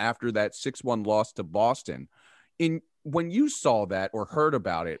term, after that 6-1 loss to Boston. When you saw that or heard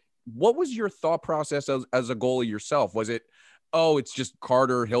about it, what was your thought process as a goalie yourself? Was it, it's just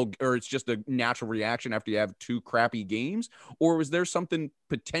Carter, or it's just a natural reaction after you have 2 crappy games? Or was there something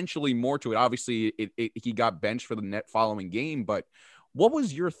potentially more to it? Obviously, he got benched for the net following game, but what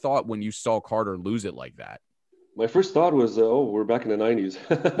was your thought when you saw Carter lose it like that? My first thought was, we're back in the 90s.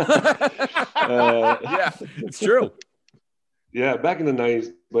 Yeah, it's true. Yeah, back in the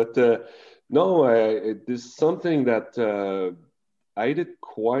 90s. But no, it is something that I did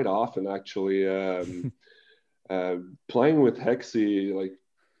quite often, actually. Playing with Hexy,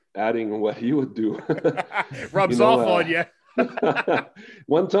 adding what he would do. Rubs off on you.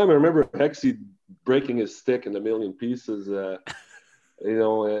 One time I remember Hexy breaking his stick in a million pieces,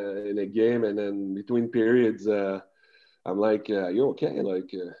 in a game, and then between periods, I'm like, "You okay?" And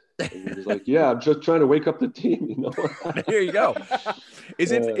he's like, "Yeah, I'm just trying to wake up the team." There you go.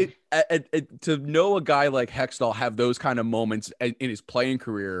 Is it to know a guy like Hextall have those kind of moments in his playing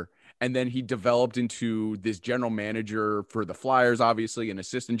career, and then he developed into this general manager for the Flyers, obviously, an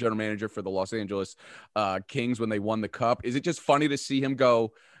assistant general manager for the Los Angeles Kings when they won the Cup? Is it just funny to see him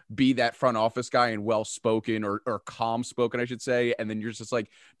go, be that front office guy and well-spoken or calm spoken, I should say. And then you're just like,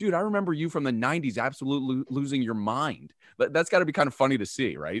 dude, I remember you from the 90s, absolutely losing your mind. But that's gotta be kind of funny to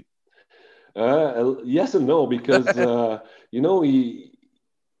see, right? Yes and no, because,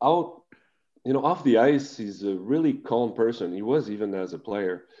 off the ice, he's a really calm person. He was even as a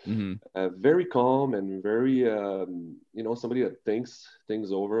player, very calm and very, somebody that thinks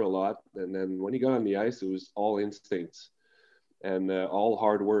things over a lot. And then when he got on the ice, it was all instincts and all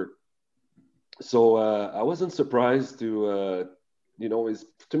hard work. So I wasn't surprised to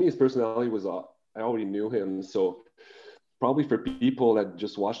me, his personality was, I already knew him. So probably for people that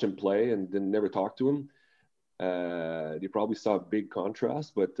just watched him play and didn't never talk to him, they probably saw a big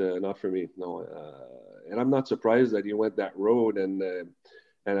contrast, but not for me. No, and I'm not surprised that he went that road. And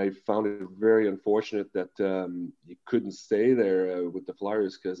I found it very unfortunate that he couldn't stay there with the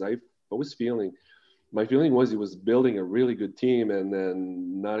Flyers, because my feeling was he was building a really good team, and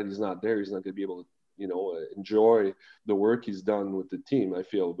then now that he's not there, he's not going to be able to, enjoy the work he's done with the team, I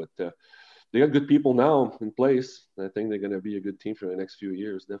feel. But they got good people now in place. I think they're going to be a good team for the next few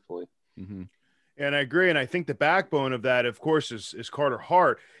years, definitely. Mm-hmm. And I agree. And I think the backbone of that, of course, is Carter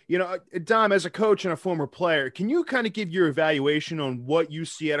Hart. Dom, as a coach and a former player, can you kind of give your evaluation on what you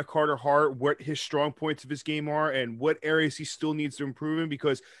see out of Carter Hart, what his strong points of his game are, and what areas he still needs to improve in?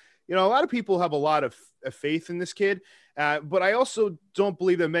 Because, a lot of people have a lot of faith in this kid. But I also don't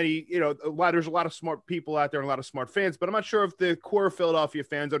believe that many, there's a lot of smart people out there and a lot of smart fans, but I'm not sure if the core Philadelphia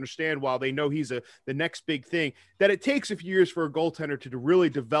fans understand, while they know he's the next big thing, that it takes a few years for a goaltender to really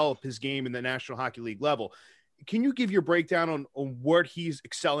develop his game in the National Hockey League level. Can you give your breakdown on what he's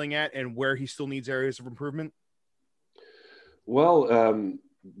excelling at and where he still needs areas of improvement? Well,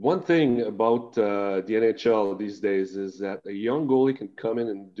 one thing about the NHL these days is that a young goalie can come in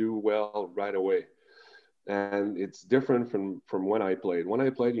and do well right away. And it's different from when I played. When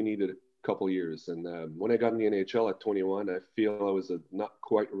I played, you needed a couple years. And when I got in the NHL at 21, I feel I was not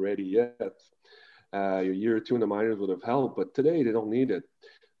quite ready yet. A year or two in the minors would have helped, but today they don't need it.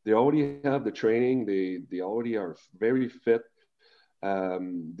 They already have the training. They already are very fit.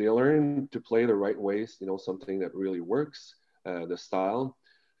 They learn to play the right ways, something that really works, the style.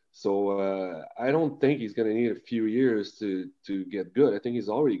 So I don't think he's going to need a few years to get good. I think he's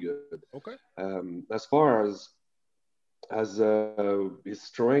already good. Okay. As far as his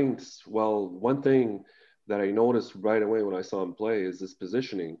strengths, well, one thing that I noticed right away when I saw him play is his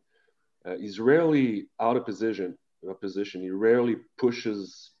positioning. He's rarely out of position. He rarely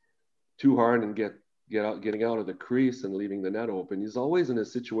pushes too hard and getting out of the crease and leaving the net open. He's always in a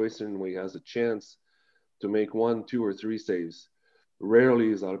situation where he has a chance to make 1, 2, or 3 saves. Rarely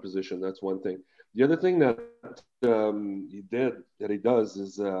is out of position. That's one thing. The other thing that he does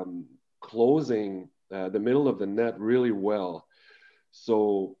is closing the middle of the net really well.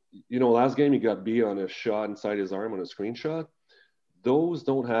 So, last game he got beat on a shot inside his arm on a screenshot. Those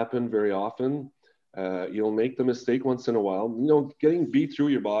don't happen very often. You'll make the mistake once in a while. Getting beat through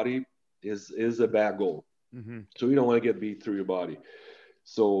your body is a bad goal. Mm-hmm. So you don't want to get beat through your body.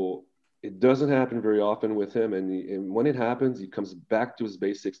 So it doesn't happen very often with him, and when it happens, he comes back to his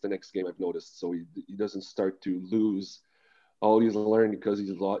basics the next game, I've noticed. So he doesn't start to lose all he's learned because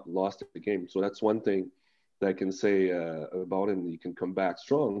he's lost the game. So that's one thing that I can say about him. He can come back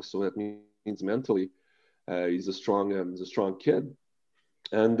strong. So that means mentally, he's a strong kid,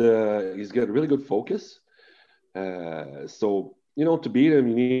 and he's got really good focus. So to beat him,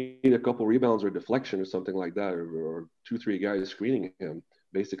 you need a couple rebounds or deflection or something like that, or 2-3 guys screening him,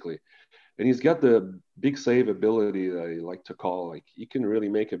 basically. And he's got the big save ability that I like to call. Like, he can really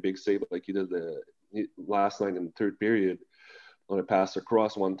make a big save, like he did last night in the third period on a pass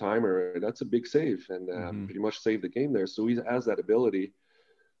across one-timer. That's a big save, and pretty much saved the game there. So he has that ability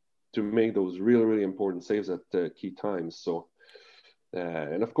to make those really, really important saves at key times. So,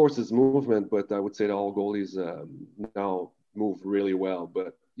 and of course his movement, but I would say that all goalies now move really well.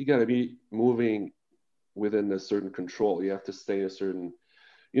 But you got to be moving within a certain control. You have to stay a certain,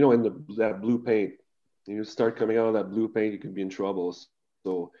 in that blue paint. You start coming out of that blue paint, you can be in trouble.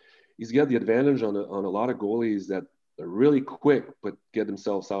 So he's got the advantage on a lot of goalies that are really quick, but get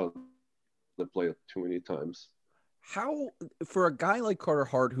themselves out of the play too many times. How, for a guy like Carter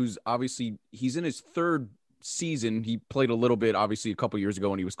Hart, who's obviously, he's in his third season, he played a little bit, obviously, a couple years ago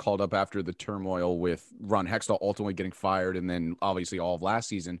when he was called up after the turmoil with Ron Hextall ultimately getting fired, and then obviously all of last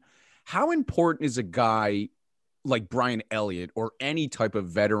season. How important is a guy like Brian Elliott or any type of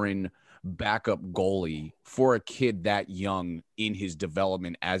veteran backup goalie for a kid that young in his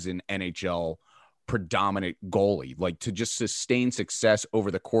development as an NHL predominant goalie, like to just sustain success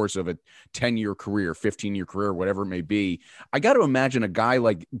over the course of a 10-year career, 15-year career, whatever it may be. I got to imagine a guy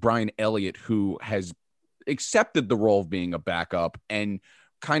like Brian Elliott, who has accepted the role of being a backup and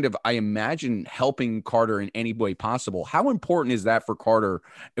kind of, I imagine, helping Carter in any way possible. How important is that for Carter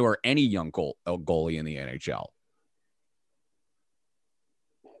or any young goalie in the NHL?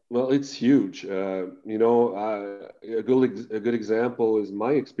 Well, it's huge. A good example is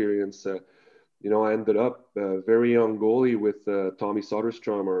my experience. I ended up a very young goalie with Tommy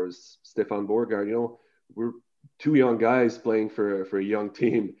Soderstrom or Stefan Borgard. We're two young guys playing for a young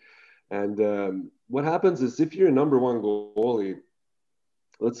team. And what happens is if you're a number one goalie,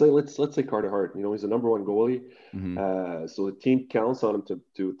 let's say Carter Hart, he's a number one goalie. Mm-hmm. So the team counts on him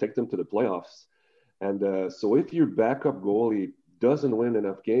to take them to the playoffs. And so if your backup goalie doesn't win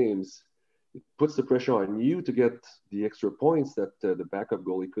enough games, it puts the pressure on you to get the extra points that the backup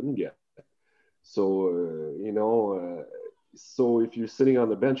goalie couldn't get. So, so if you're sitting on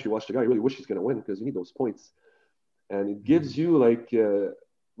the bench, you watch the guy, you really wish he's going to win because you need those points. And it gives you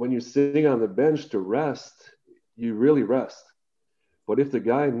when you're sitting on the bench to rest, you really rest. But if the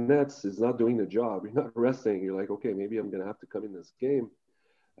guy nets is not doing the job, you're not resting. You're like, okay, maybe I'm going to have to come in this game.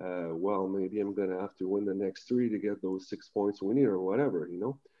 Maybe I'm going to have to win the next 3 to get those 6 points we need or whatever,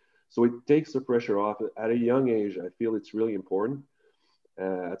 So it takes the pressure off. At a young age, I feel it's really important.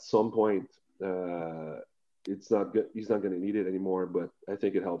 At some point, it's not good. He's not going to need it anymore, but I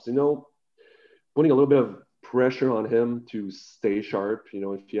think it helps. Putting a little bit of pressure on him to stay sharp.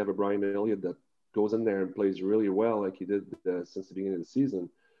 If you have a Brian Elliott that goes in there and plays really well, like he did since the beginning of the season,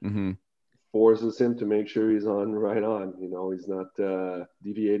 mm-hmm. forces him to make sure he's right on. He's not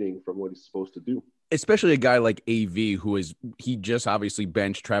deviating from what he's supposed to do. Especially a guy like AV, he just obviously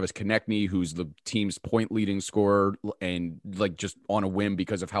benched Travis Konechny, who's the team's point leading scorer, and just on a whim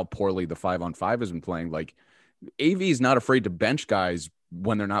because of how poorly the 5-on-5 has been playing. AV is not afraid to bench guys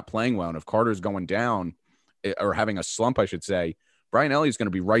when they're not playing well. And if Carter's going down or having a slump, I should say, Brian Elliott's going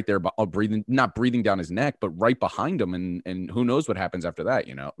to be right there, not breathing down his neck, but right behind him. And who knows what happens after that?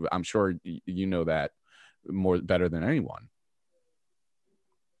 I'm sure you know that better than anyone.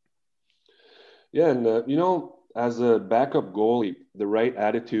 Yeah, and as a backup goalie, the right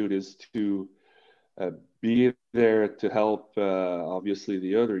attitude is to be there to help, obviously,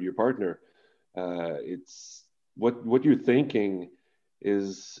 your partner. It's what you're thinking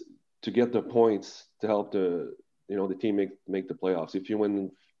is to get the points to help the team make the playoffs. If you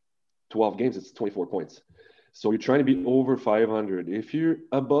win 12 games, it's 24 points. So you're trying to be over 500. If you're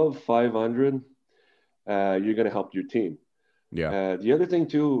above 500, you're going to help your team. Yeah. The other thing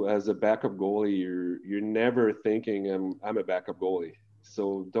too, as a backup goalie, you're never thinking I'm a backup goalie.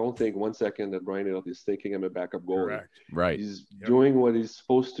 So don't think 1 second that Brian Elliott is thinking I'm a backup goalie. Correct. Right. He's doing what he's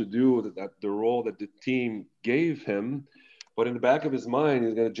supposed to do, that the role that the team gave him. But in the back of his mind,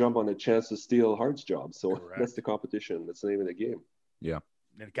 he's going to jump on the chance to steal Hart's job. So that's the competition. That's the name of the game. Yeah.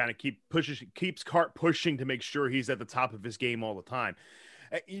 And it kind of keeps Hart pushing to make sure he's at the top of his game all the time.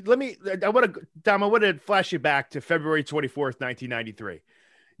 I want to flash you back to February 24th, 1993.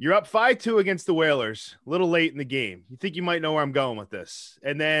 You're up 5-2 against the Whalers, a little late in the game. You think you might know where I'm going with this.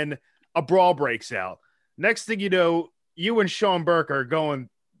 And then a brawl breaks out. Next thing you know, you and Sean Burke are going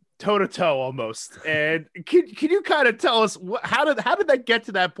toe-to-toe almost. And can you kind of tell us how did that get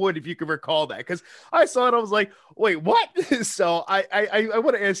to that point, if you can recall that? Because I saw it, I was like, wait, what? So I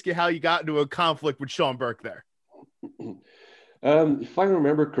want to ask you how you got into a conflict with Sean Burke there. If I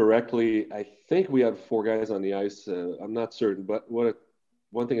remember correctly, I think we had 4 guys on the ice. I'm not certain, but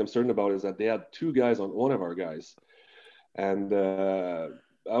one thing I'm certain about is that they had 2 guys on one of our guys. And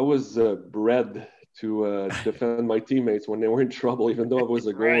I was bred to defend my teammates when they were in trouble, even though I was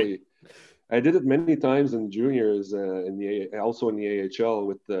a goalie. Right. I did it many times in juniors, also in the AHL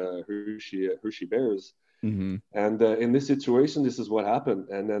with the Hershey Bears. Mm-hmm. And in this situation, this is what happened.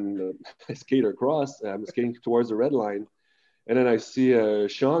 And then I skate across. I'm skating towards the red line. And then I see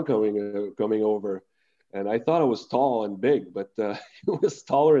Sean coming over, and I thought I was tall and big, but he was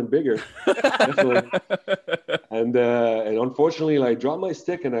taller and bigger. and unfortunately, I dropped my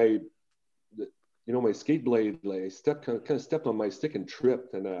stick, and my skate blade, kind of stepped on my stick and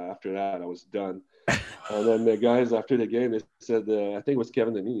tripped. And after that, I was done. And then the guys after the game, they said, I think it was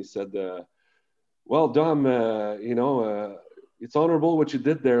Kevin Denis, he said, "Well, Dom, it's honorable what you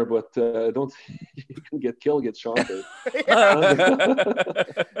did there, but don't you can get killed, get shot." He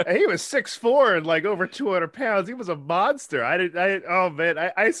was 6'4" and over 200 pounds. He was a monster.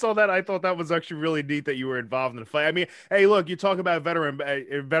 I saw that. I thought that was actually really neat that you were involved in the fight. I mean, hey, look, you talk about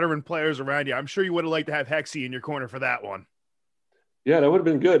veteran players around you. I'm sure you would have liked to have Hexy in your corner for that one. Yeah, that would have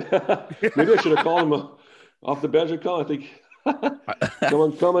been good. Maybe I should have called him off the bench and call. I think,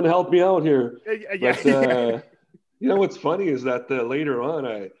 come and help me out here. But, what's funny is that later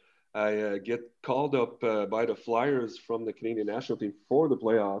on, I get called up by the Flyers from the Canadian national team for the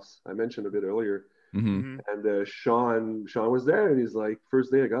playoffs. I mentioned a bit earlier. Mm-hmm. And Sean was there, and he's like,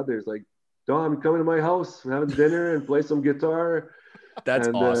 first day I got there, he's like, Dom, come to my house, having dinner and play some guitar. That's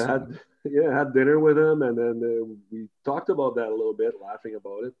awesome. Had dinner with him, and then we talked about that a little bit, laughing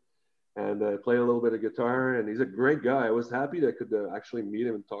about it, and play a little bit of guitar. And he's a great guy. I was happy that I could actually meet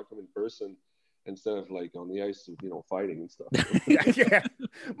him and talk to him in person instead of like on the ice, fighting and stuff. Yeah,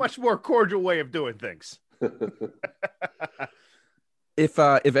 much more cordial way of doing things. If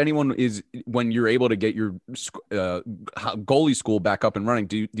anyone is, when you're able to get your goalie school back up and running,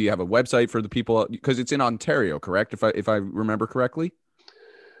 do you have a website for the people? Because it's in Ontario, correct? If I remember correctly.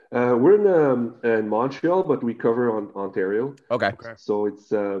 We're in Montreal, but we cover Ontario. Okay. So it's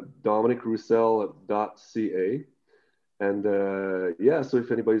DominicRoussel.ca. And so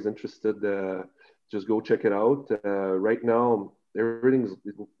if anybody's interested, just go check it out. Right now, everything's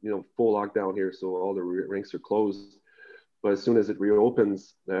full lockdown here, so all the rinks are closed. But as soon as it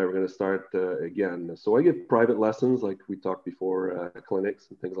reopens, we're going to start again. So I give private lessons, like we talked before, clinics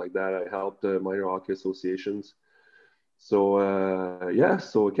and things like that. I help the minor hockey associations. So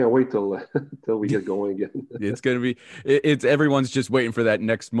so I can't wait till we get going again. It's going to be, it's everyone's just waiting for that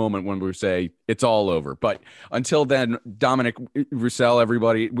next moment when we say it's all over. But until then, Dominic Roussel,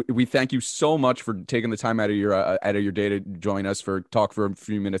 everybody, we thank you so much for taking the time out of your day to join us talk for a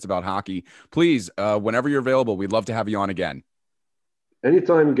few minutes about hockey. Please, whenever you're available, we'd love to have you on again.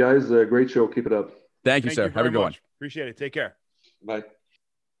 Anytime, guys. Great show. Keep it up. Thank you, sir. Have a good one. Appreciate it. Take care. Bye.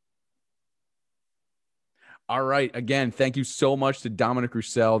 All right. Again, thank you so much to Dominic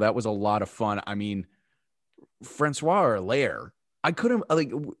Roussel. That was a lot of fun. I mean, Francois Allaire,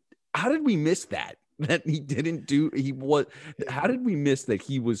 how did we miss that? That how did we miss that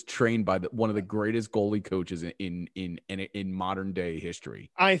he was trained by one of the greatest goalie coaches in modern day history?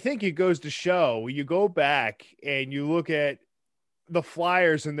 I think it goes to show, you go back and you look at the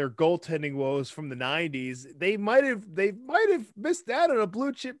Flyers and their goaltending woes from the 90s, they might have missed out on a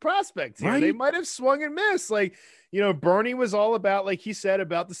blue chip prospect here. Right? They might have swung and missed. Like, Bernie was all about, like he said,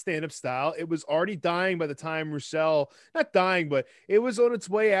 about the stand-up style. It was already dying by the time Roussel, not dying, but it was on its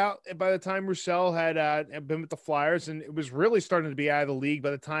way out by the time Roussel had been with the Flyers, and it was really starting to be out of the league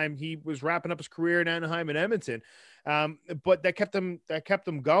by the time he was wrapping up his career in Anaheim and Edmonton. But that kept him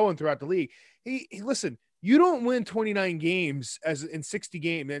going throughout the league. He listen. You don't win 29 games in 60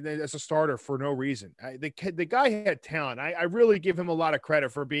 games as a starter for no reason. The guy had talent. I really give him a lot of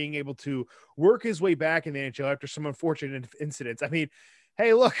credit for being able to work his way back in the NHL after some unfortunate incidents. I mean,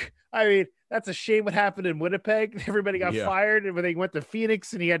 hey, look, that's a shame what happened in Winnipeg. Everybody got fired and when they went to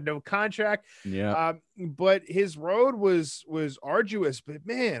Phoenix and he had no contract. Yeah. But his road was arduous. But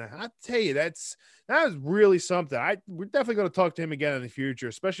man, I tell you, that was really something. We're definitely going to talk to him again in the future,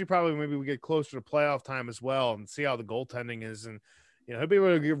 especially probably maybe we get closer to playoff time as well and see how the goaltending is. And he'll be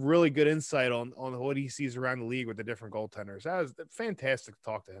able to give really good insight on what he sees around the league with the different goaltenders. That was fantastic to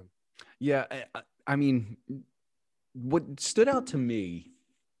talk to him. Yeah, I mean, what stood out to me,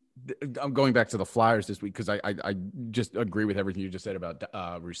 I'm going back to the Flyers this week because I just agree with everything you just said about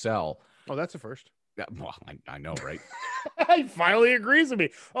Roussel. Oh, that's a first. Yeah, well, I know, right? He finally agrees with me.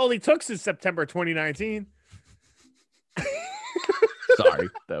 Only took since September 2019. Sorry,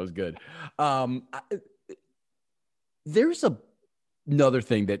 that was good. There's another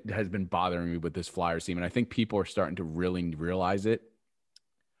thing that has been bothering me with this Flyers team, and I think people are starting to really realize it.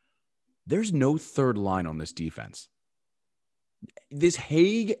 There's no third line on this defense. This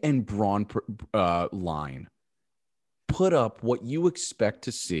Hague and Braun line put up what you expect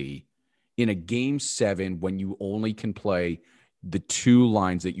to see in a game 7 when you only can play the two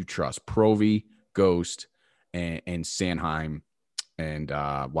lines that you trust, Provy, Ghost, and Sanheim. And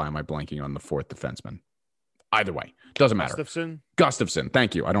why am I blanking on the fourth defenseman? Either way, doesn't matter. Gustafsson.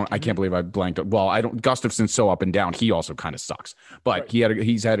 Thank you. I can't believe I blanked. Well, Gustafsson's so up and down. He also kind of sucks, but right.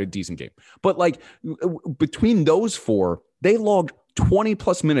 He's had a decent game. But like between those four, they logged 20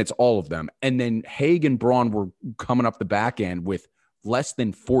 plus minutes, all of them. And then Hague and Braun were coming up the back end with less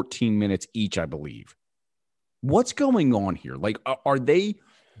than 14 minutes each, I believe. What's going on here? Like, are they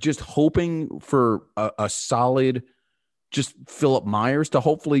just hoping for a solid, just Philip Myers to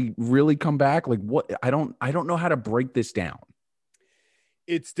hopefully really come back? Like, what? I don't know how to break this down.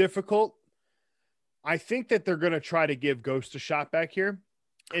 It's difficult. I think that they're going to try to give Ghost a shot back here.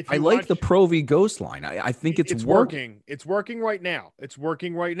 I like the Provy Ghost line. I think it's working. It's working right now.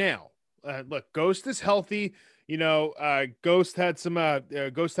 Look, Ghost is healthy. Ghost had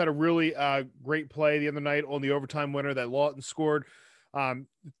Ghost had a really great play the other night on the overtime winner that Lawton scored.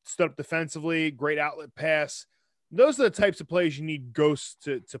 Stood up defensively, great outlet pass. Those are the types of plays you need Ghost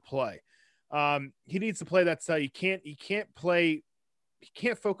to play. He needs to play that style. He can't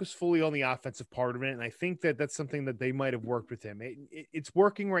focus fully on the offensive part of it. And I think that's something that they might have worked with him. It's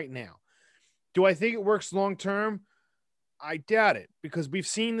working right now. Do I think it works long-term? I doubt it, because we've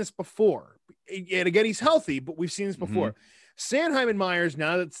seen this before. And again, he's healthy, but we've seen this before. Sanheim and Myers,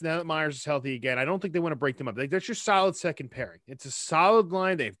 now that Myers is healthy again, I don't think they want to break them up. Like, that's your solid second pairing. It's a solid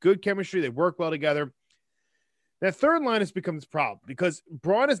line. They have good chemistry. They work well together. That third line has become this problem because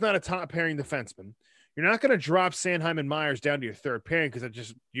Braun is not a top pairing defenseman. You're not going to drop Sanheim and Myers down to your third pairing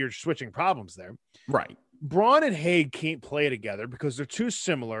because you're switching problems there. Right. Braun and Haig can't play together because they're too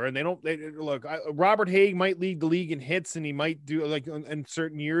similar, and Robert Haig might lead the league in hits, and he might do like in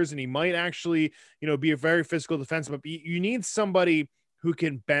certain years, and he might actually, be a very physical defenseman. But you need somebody who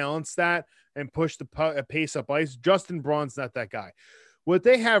can balance that and push the pace up ice. Justin Braun's not that guy. What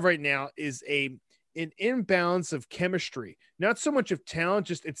they have right now is an imbalance of chemistry, not so much of talent,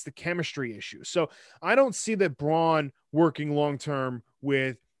 just it's the chemistry issue. So I don't see that Braun working long term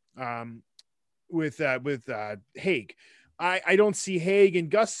with Haig. I don't see Haig and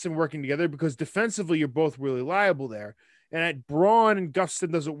Gustafsson working together because defensively you're both really liable there. And at Braun and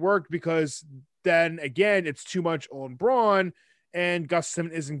Gustafsson doesn't work because then again it's too much on Braun, and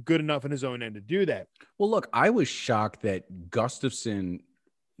Gustafsson isn't good enough in his own end to do that. Well, look, I was shocked that Gustafsson,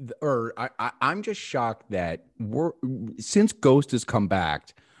 or I'm just shocked that since Ghost has come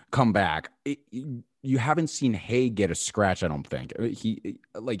back, you haven't seen Haig get a scratch. I don't think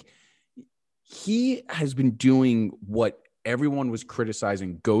he has been doing what everyone was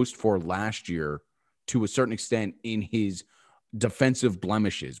criticizing Ghost for last year to a certain extent in his defensive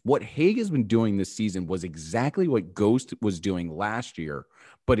blemishes. What Haig has been doing this season was exactly what Ghost was doing last year,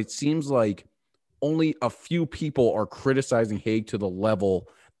 but it seems like only a few people are criticizing Haig to the level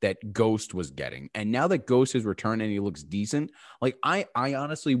that Ghost was getting. And now that Ghost has returned and he looks decent, like I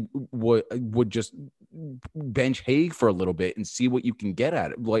honestly would just bench Haig for a little bit and see what you can get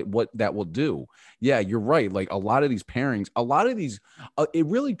at it, like what that will do. Yeah, you're right. Like a lot of these pairings, it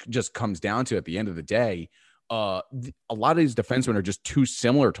really just comes down to, at the end of the day, a lot of these defensemen are just too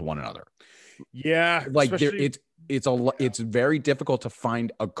similar to one another. Yeah, like it's very difficult to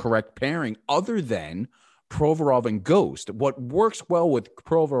find a correct pairing other than Provorov and Ghost. What works well with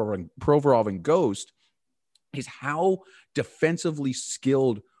Provorov and Ghost is how defensively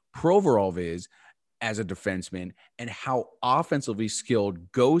skilled Provorov is as a defenseman and how offensively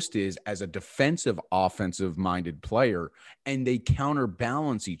skilled Ghost is as a offensive-minded player, and they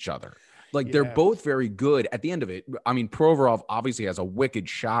counterbalance each other. Like, they're both very good at the end of it. I mean, Provorov obviously has a wicked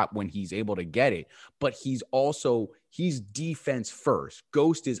shot when he's able to get it, but he's defense first.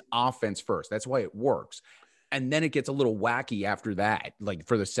 Ghost is offense first. That's why it works. And then it gets a little wacky after that, like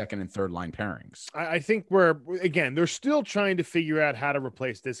for the second and third line pairings. I think they're still trying to figure out how to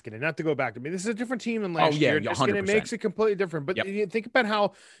replace Niskanen. Not to go back to me, this is a different team than last year. 100%. Niskanen makes it completely different. But you think about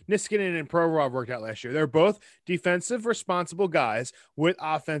how Niskanen and Provorov worked out last year. They're both defensive, responsible guys with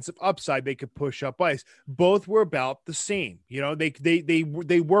offensive upside. They could push up ice. Both were about the same.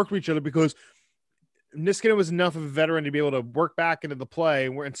 They worked with each other because Niskanen was enough of a veteran to be able to work back into the play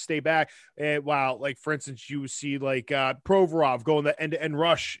and stay back. While, like, for instance, you see like Provorov going the end-to-end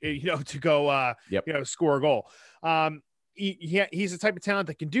rush, to go, score a goal. He's the type of talent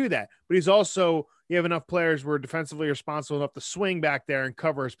that can do that, but he's also, you have enough players who are defensively responsible enough to swing back there and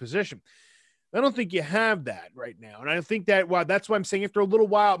cover his position. I don't think you have that right now. And I think that, that's why I'm saying after a little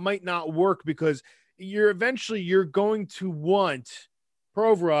while, it might not work, because you're going to want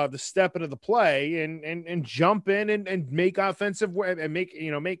Provorov to step into the play and jump in and make offensive and make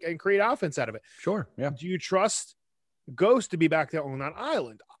and create offense out of it. Sure. Yeah. Do you trust Ghost to be back there on that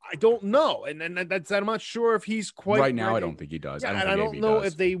island? I don't know. And I'm not sure if he's quite right now. ready. I don't think he does. Yeah, I don't know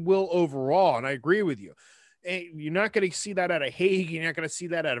if they will overall. And I agree with you. You're not going to see that out of Haig. You're not going to see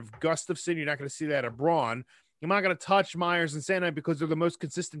that out of Gustafsson. You're not going to see that out of Braun. You're not going to touch Myers and Sanheim because they're the most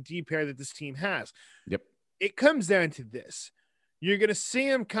consistent D pair that this team has. Yep. It comes down to this. You're going to see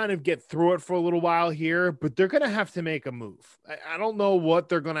him kind of get through it for a little while here, but they're going to have to make a move. I don't know what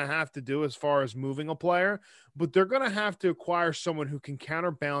they're going to have to do as far as moving a player, but they're going to have to acquire someone who can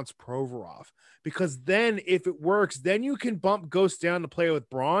counterbalance Provorov, because then if it works, then you can bump Ghost down to play with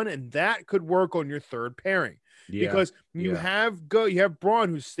Braun, and that could work on your third pairing. Yeah, because you have Braun,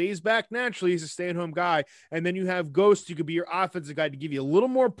 who stays back naturally. He's a stay-at-home guy. And then you have Ghost, who could be your offensive guy to give you a little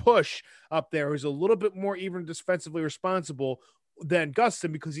more push up there, who's a little bit more even defensively responsible. than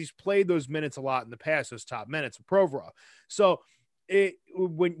Gustin because he's played those minutes a lot in the past, those top minutes of Provorov. So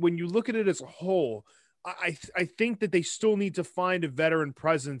when you look at it as a whole, I think that they still need to find a veteran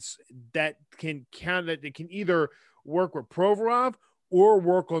presence that can either work with Provorov or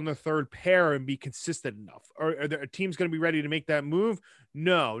work on the third pair and be consistent enough. Are the team's going to be ready to make that move?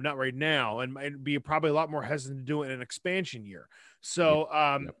 No, not right now. And be probably a lot more hesitant to do it in an expansion year. So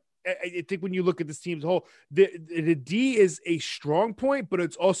I think when you look at this team as a whole, the D is a strong point, but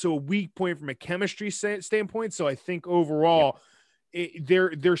it's also a weak point from a chemistry standpoint. So I think overall,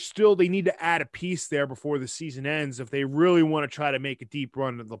 they're still, they need to add a piece there before the season ends if they really want to try to make a deep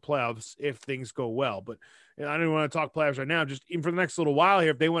run into the playoffs if things go well. But I don't want to talk playoffs right now. Just even for the next little while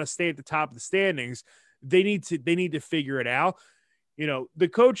here, if they want to stay at the top of the standings, they need to figure it out. You know, the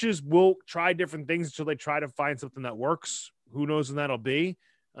coaches will try different things until they try to find something that works. Who knows when that'll be?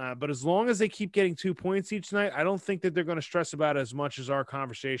 But as long as they keep getting 2 points each night, I don't think that they're going to stress about it as much as our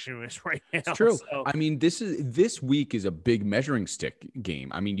conversation is right now. It's true. So. I mean, this week is a big measuring stick game.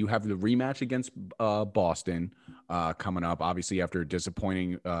 I mean, you have the rematch against Boston coming up, obviously after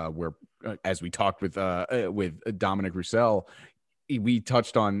disappointing where, as we talked with Dominic Roussel, we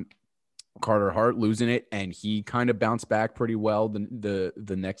touched on Carter Hart losing it, and he kind of bounced back pretty well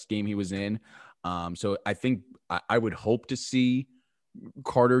the next game he was in. So I think I would hope to see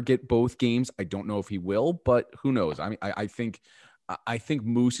Carter get both games. I don't know if he will, but who knows? I mean, I think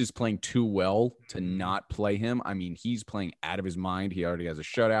Moose is playing too well to not play him. I mean, he's playing out of his mind. He already has a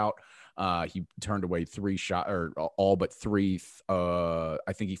shutout. He turned away 3 shots, or all but 3. I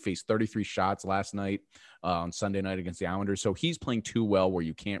think he faced 33 shots last night on Sunday night against the Islanders. So he's playing too well where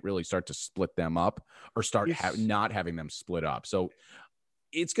you can't really start to split them up or start not having them split up. So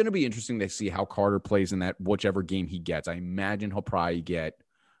it's going to be interesting to see how Carter plays in that whichever game he gets. I imagine he'll probably get,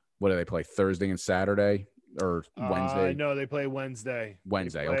 what do they play, Thursday and Saturday or Wednesday? No, they play Wednesday.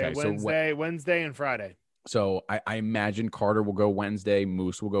 Okay. Wednesday and Friday. So I imagine Carter will go Wednesday,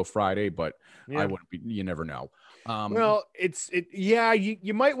 Moose will go Friday, but I wouldn't be, you never know. Well,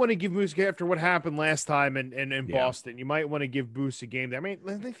 you might want to give Moose after what happened last time in Boston. You might want to give Moose a game there. I mean,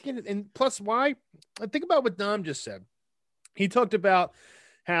 and plus why? Think about what Dom just said. He talked about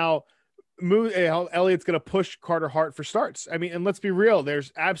how Elliott's going to push Carter Hart for starts. I mean, and let's be real,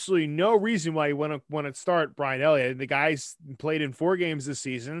 there's absolutely no reason why you want to start Brian Elliott. The guy's played in 4 games this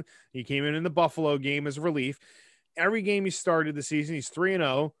season. He came in the Buffalo game as relief. Every game he started the season, he's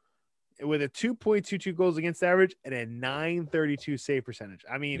 3-0 with a 2.22 goals against average and a .932 save percentage.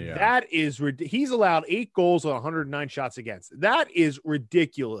 I mean, that is he's allowed 8 goals on 109 shots against. That is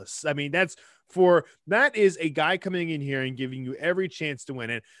ridiculous. I mean, that is a guy coming in here and giving you every chance to win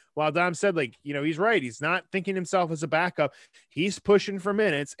it. While Dom said, he's right. He's not thinking himself as a backup. He's pushing for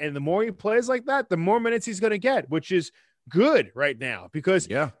minutes. And the more he plays like that, the more minutes he's going to get, which is good right now because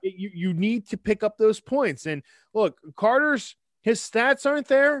you need to pick up those points. And look, his stats aren't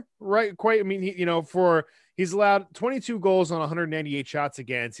there, right? Quite. I mean, he's allowed 22 goals on 198 shots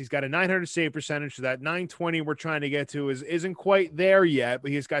against. He's got a .900 save percentage. So that .920 we're trying to get to isn't quite there yet, but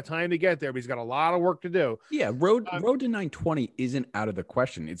he's got time to get there. But he's got a lot of work to do. Yeah, road to .920 isn't out of the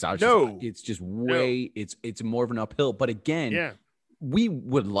question. It's just way. It's more of an uphill. But again, we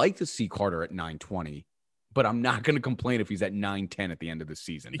would like to see Carter at .920. But I'm not going to complain if he's at 910 at the end of the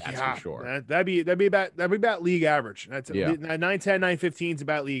season. That's for sure. That'd be about league average. That's 910, 915 is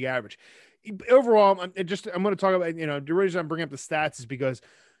about league average. Overall, I'm going to talk about, the reason I'm bringing up the stats is because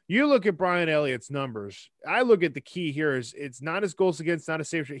you look at Brian Elliott's numbers. I look at the key here is it's not his goals against, not a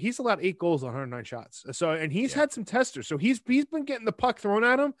save. He's allowed 8 goals on 109 shots. So, and he's had some testers. So he's been getting the puck thrown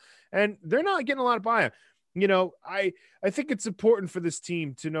at him and they're not getting a lot by him. I think it's important for this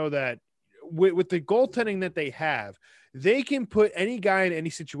team to know that with the goaltending that they have, they can put any guy in any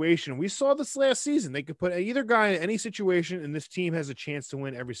situation. We saw this last season. They could put either guy in any situation, and this team has a chance to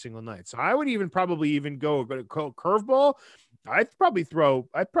win every single night. So I would probably go curveball. I'd probably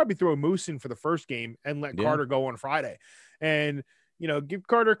throw Moose in for the first game and let Carter go on Friday, and give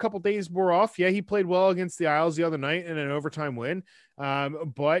Carter a couple days more off. Yeah, he played well against the Isles the other night in an overtime win,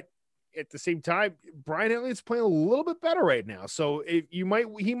 but at the same time, Brian Elliott's playing a little bit better right now. So he might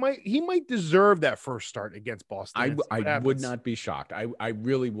deserve that first start against Boston. I would not be shocked. I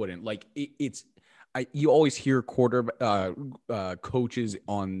really wouldn't. You always hear coaches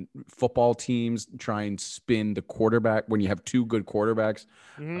on football teams try and spin the quarterback. When you have 2 good quarterbacks,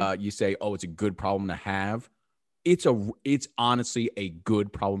 you say, oh, it's a good problem to have. It's honestly a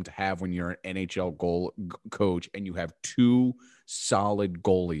good problem to have when you're an NHL coach and you have 2 solid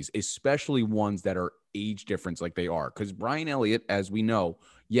goalies, especially ones that are age difference like they are. Because Brian Elliott, as we know,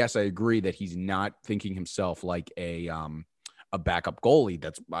 yes, I agree that he's not thinking himself like a a backup goalie.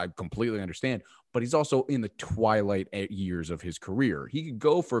 I completely understand, but he's also in the twilight years of his career. He could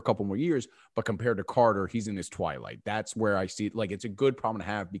go for a couple more years, but compared to Carter, he's in his twilight. That's where I see it. Like, it's a good problem to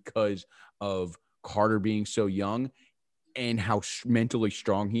have because of Carter being so young and how mentally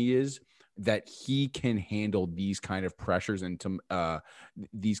strong he is, that he can handle these kind of pressures and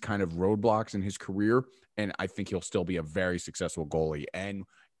these kind of roadblocks in his career. And I think he'll still be a very successful goalie. And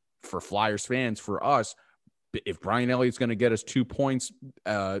for Flyers fans, for us, if Brian Elliott's going to get us 2 points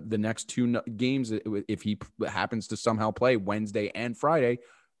the next 2 games, if he happens to somehow play Wednesday and Friday,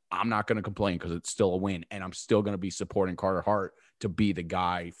 I'm not going to complain because it's still a win. And I'm still going to be supporting Carter Hart to be the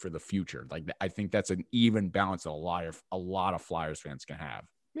guy for the future. Like, I think that's an even balance that a lot of Flyers fans can have.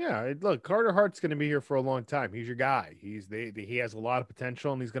 Yeah, look, Carter Hart's going to be here for a long time. He's your guy. He has a lot of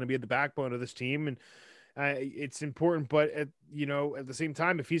potential, and he's going to be at the backbone of this team. And it's important, but at the same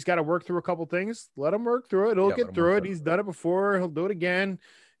time, if he's got to work through a couple things, let him work through it. He'll get through it. He's done it before. He'll do it again.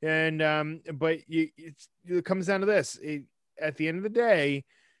 And but it comes down to this: at the end of the day,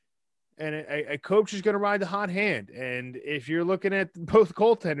 and a coach is going to ride the hot hand. And if you're looking at both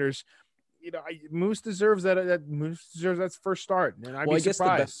goaltenders, Moose deserves that. Moose deserves that first start, and I guess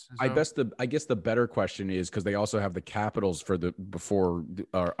the better question is, because they also have the Capitals before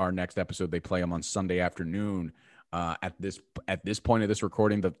our next episode. They play them on Sunday afternoon. At this point of this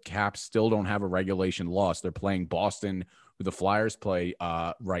recording, the Caps still don't have a regulation loss. They're playing Boston, who the Flyers play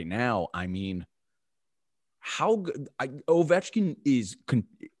right now. I mean, how good Ovechkin is?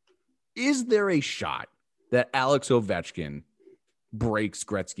 Is there a shot that Alex Ovechkin breaks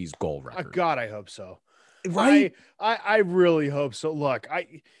Gretzky's goal record? God, I hope so. Right? I really hope so. Look,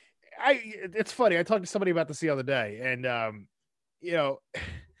 it's funny. I talked to somebody about this the other day, and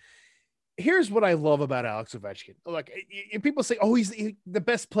here's what I love about Alex Ovechkin. Look, people say, "Oh, he's the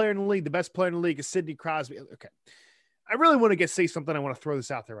best player in the league." The best player in the league is Sidney Crosby. Okay, I really want to say something. I want to throw this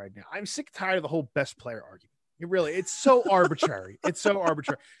out there right now. I'm sick and tired of the whole best player argument. It's so arbitrary. It's so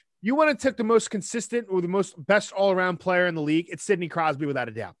arbitrary. You want to take the most consistent or the best all-around player in the league, it's Sidney Crosby without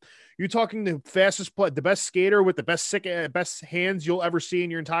a doubt. You're talking the fastest player, the best skater with the best hands you'll ever see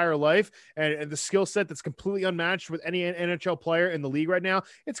in your entire life, and the skill set that's completely unmatched with any NHL player in the league right now,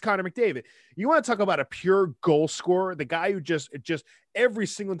 it's Connor McDavid. You want to talk about a pure goal scorer, the guy who just every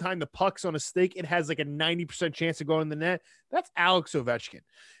single time the puck's on a stake, it has like a 90% chance of going in the net. That's Alex Ovechkin.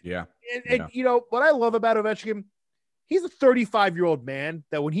 Yeah. And what I love about Ovechkin, he's a 35-year-old man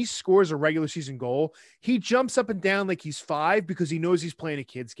that when he scores a regular season goal, he jumps up and down like he's 5 because he knows he's playing a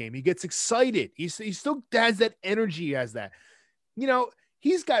kid's game. He gets excited. He still has that energy. He has that.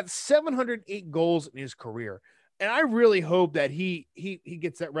 He's got 708 goals in his career, and I really hope that he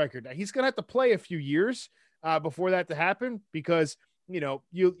gets that record. Now, he's going to have to play a few years before that to happen because,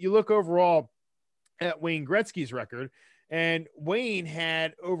 you look overall at Wayne Gretzky's record, and Wayne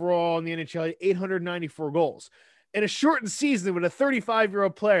had overall in the NHL 894 goals. In a shortened season with a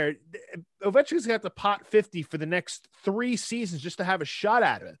 35-year-old player, Ovechkin's got to pot 50 for the next 3 seasons just to have a shot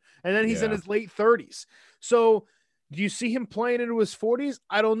at it. And then he's in his late 30s. So do you see him playing into his 40s?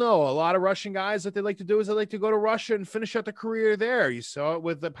 I don't know. A lot of Russian guys, what they like to do is they like to go to Russia and finish out the career there. You saw it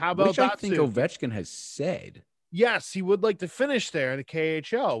with the Pavel Which I think Ovechkin has said. Yes, he would like to finish there in the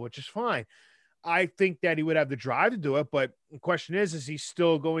KHL, which is fine. I think that he would have the drive to do it, but the question is he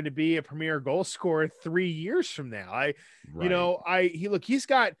still going to be a premier goal scorer 3 years from now? He's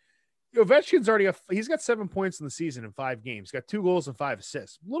got Ovechkin's he's got 7 points in the season in 5 games, got 2 goals and 5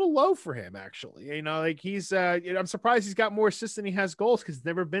 assists. A little low for him, actually. He's I'm surprised he's got more assists than he has goals because it's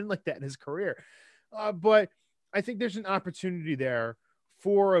never been like that in his career. But I think there's an opportunity there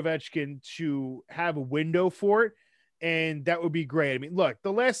for Ovechkin to have a window for it, and that would be great. I mean, look,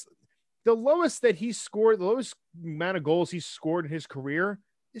 the lowest that he scored, the lowest amount of goals he's scored in his career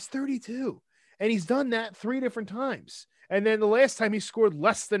is 32. And he's done that 3 different times. And then the last time he scored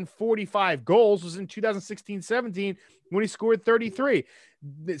less than 45 goals was in 2016-17 when he scored 33.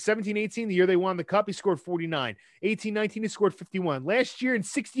 17-18, the year they won the cup, he scored 49. 18-19, he scored 51. Last year in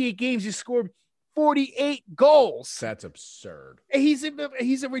 68 games, he scored 48 goals. That's absurd. He's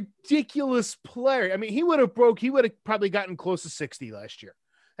a ridiculous player. I mean, he would have probably gotten close to 60 last year.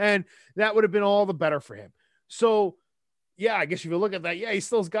 And that would have been all the better for him. So, yeah, I guess if you look at that, he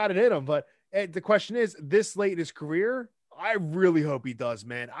still's got it in him. But the question is, this late in his career, I really hope he does,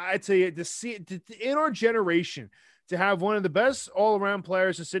 man. I tell you, in our generation, to have one of the best all-around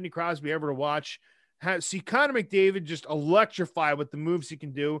players of Sidney Crosby ever to watch, see Connor McDavid just electrify with the moves he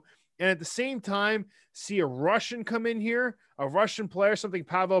can do, and at the same time, see a Russian come in here, a Russian player, something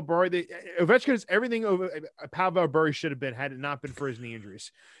Pavel Bure. Ovechkin is everything Pavel Bure should have been had it not been for his knee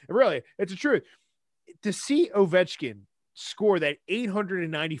injuries. Really, it's the truth. To see Ovechkin score that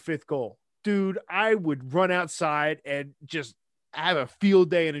 895th goal, dude, I would run outside and just have a field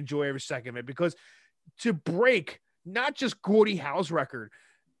day and enjoy every second of it, because to break not just Gordie Howe's record,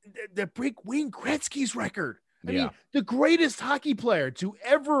 to break Wayne Gretzky's record. I mean, the greatest hockey player to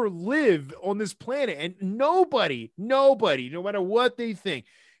ever live on this planet. And nobody, no matter what they think,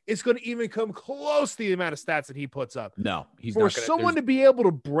 is going to even come close to the amount of stats that he puts up. No, he's for not gonna, someone to be able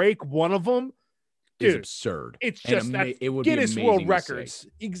to break one of them, dude, is absurd. It's just it would Guinness be World Records.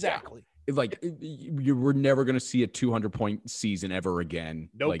 Exactly. Yeah. Like we're never going to see a 200-point season ever again.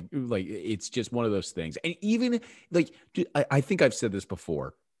 Nope. Like it's just one of those things. And even like, I think I've said this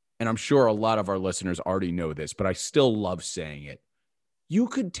before, and I'm sure a lot of our listeners already know this, but I still love saying it. You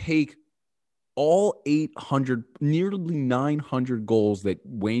could take all 800, nearly 900 goals that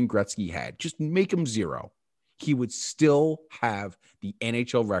Wayne Gretzky had, just make him zero. He would still have the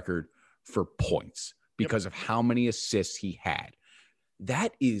NHL record for points because of how many assists he had.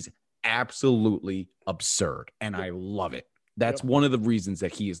 That is absolutely absurd, and I love it. That's one of the reasons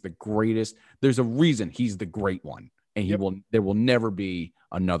that he is the greatest. There's a reason he's the great one, and there will never be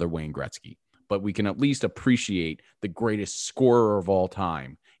another Wayne Gretzky, but we can at least appreciate the greatest scorer of all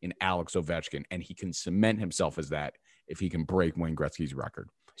time in Alex Ovechkin, and he can cement himself as that if he can break Wayne Gretzky's record.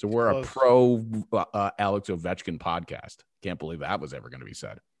 So we're a pro Alex Ovechkin podcast. Can't believe that was ever going to be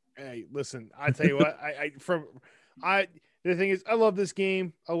said. Hey, listen, I tell you what, the thing is, I love this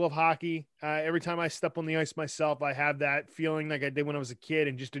game. I love hockey. Every time I step on the ice myself, I have that feeling like I did when I was a kid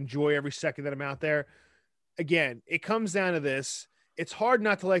and just enjoy every second that I'm out there. Again, it comes down to this. It's hard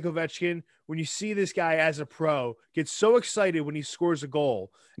not to like Ovechkin when you see this guy as a pro get so excited when he scores a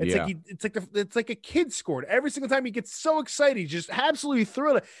goal. It's like a kid scored. Every single time he gets so excited, he's just absolutely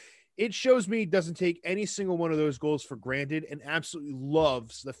thrilled. It shows me he doesn't take any single one of those goals for granted and absolutely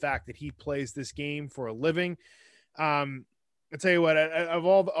loves the fact that he plays this game for a living. I'll tell you what, of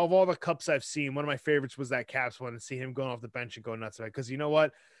all the cups I've seen, one of my favorites was that Caps one, and see him going off the bench and going nuts about it. Because you know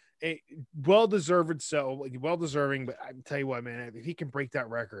what? Well-deserving, but I tell you what, man, if he can break that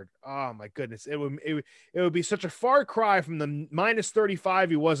record, oh my goodness, it would be such a far cry from the minus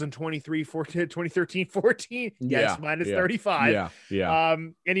 35 he was in 2013-14. Yes, minus 35.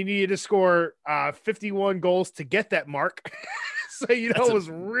 And he needed to score 51 goals to get that mark. So it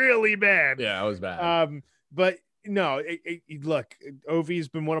was really bad. Yeah, it was bad. But no, look, Ovi's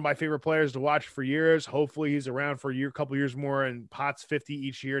been one of my favorite players to watch for years. Hopefully he's around for a couple years more, and Potts 50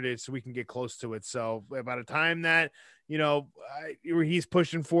 each year so we can get close to it. So by the time that, he's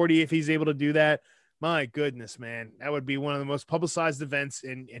pushing 40, if he's able to do that, my goodness, man, that would be one of the most publicized events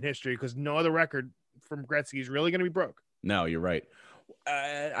in history, because no other record from Gretzky is really going to be broke. No, you're right.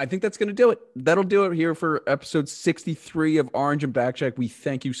 I think that's going to do it. That'll do it here for episode 63 of Orange and Backcheck. We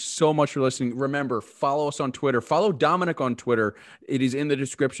thank you so much for listening. Remember, follow us on Twitter. Follow Dominic on Twitter. It is in the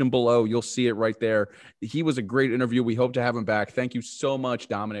description below. You'll see it right there. He was a great interview. We hope to have him back. Thank you so much,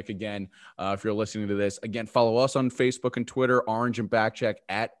 Dominic, again, if you're listening to this. Again, follow us on Facebook and Twitter, Orange and Backcheck,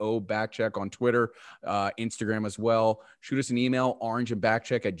 @OBackcheck on Twitter, Instagram as well. Shoot us an email,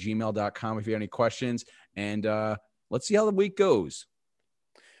 orangeandbackcheck@gmail.com if you have any questions. And let's see how the week goes.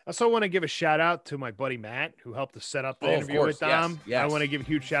 I also want to give a shout out to my buddy Matt, who helped us set up the interview with Dom. Yes. I want to give a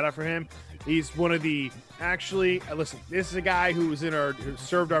huge shout out for him. He's one of the listen, this is a guy who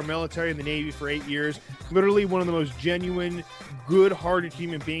served our military in the Navy for 8 years. Literally one of the most genuine, good-hearted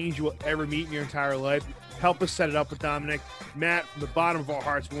human beings you will ever meet in your entire life. Help us set it up with Dominic. Matt, from the bottom of our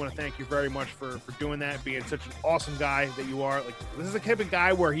hearts, we want to thank you very much for doing that, being such an awesome guy that you are. Like, this is the type of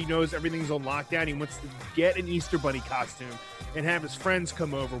guy where he knows everything's on lockdown. He wants to get an Easter Bunny costume and have his friends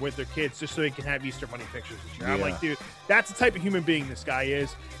come over with their kids just so he can have Easter Bunny pictures this year. Yeah. I'm like, dude, that's the type of human being this guy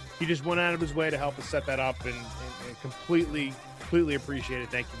is. He just went out of his way to help us set that up, and completely appreciate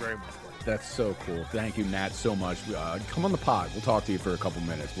it. Thank you very much, buddy. That's so cool. Thank you, Matt, so much. Come on the pod. We'll talk to you for a couple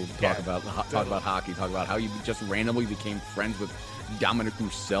minutes. We'll talk about hockey, talk about how you just randomly became friends with Dominic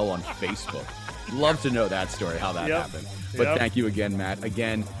Roussel on Facebook. Love to know that story, how that happened. But thank you again, Matt.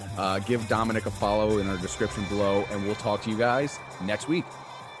 Again, give Dominic a follow in our description below, and we'll talk to you guys next week.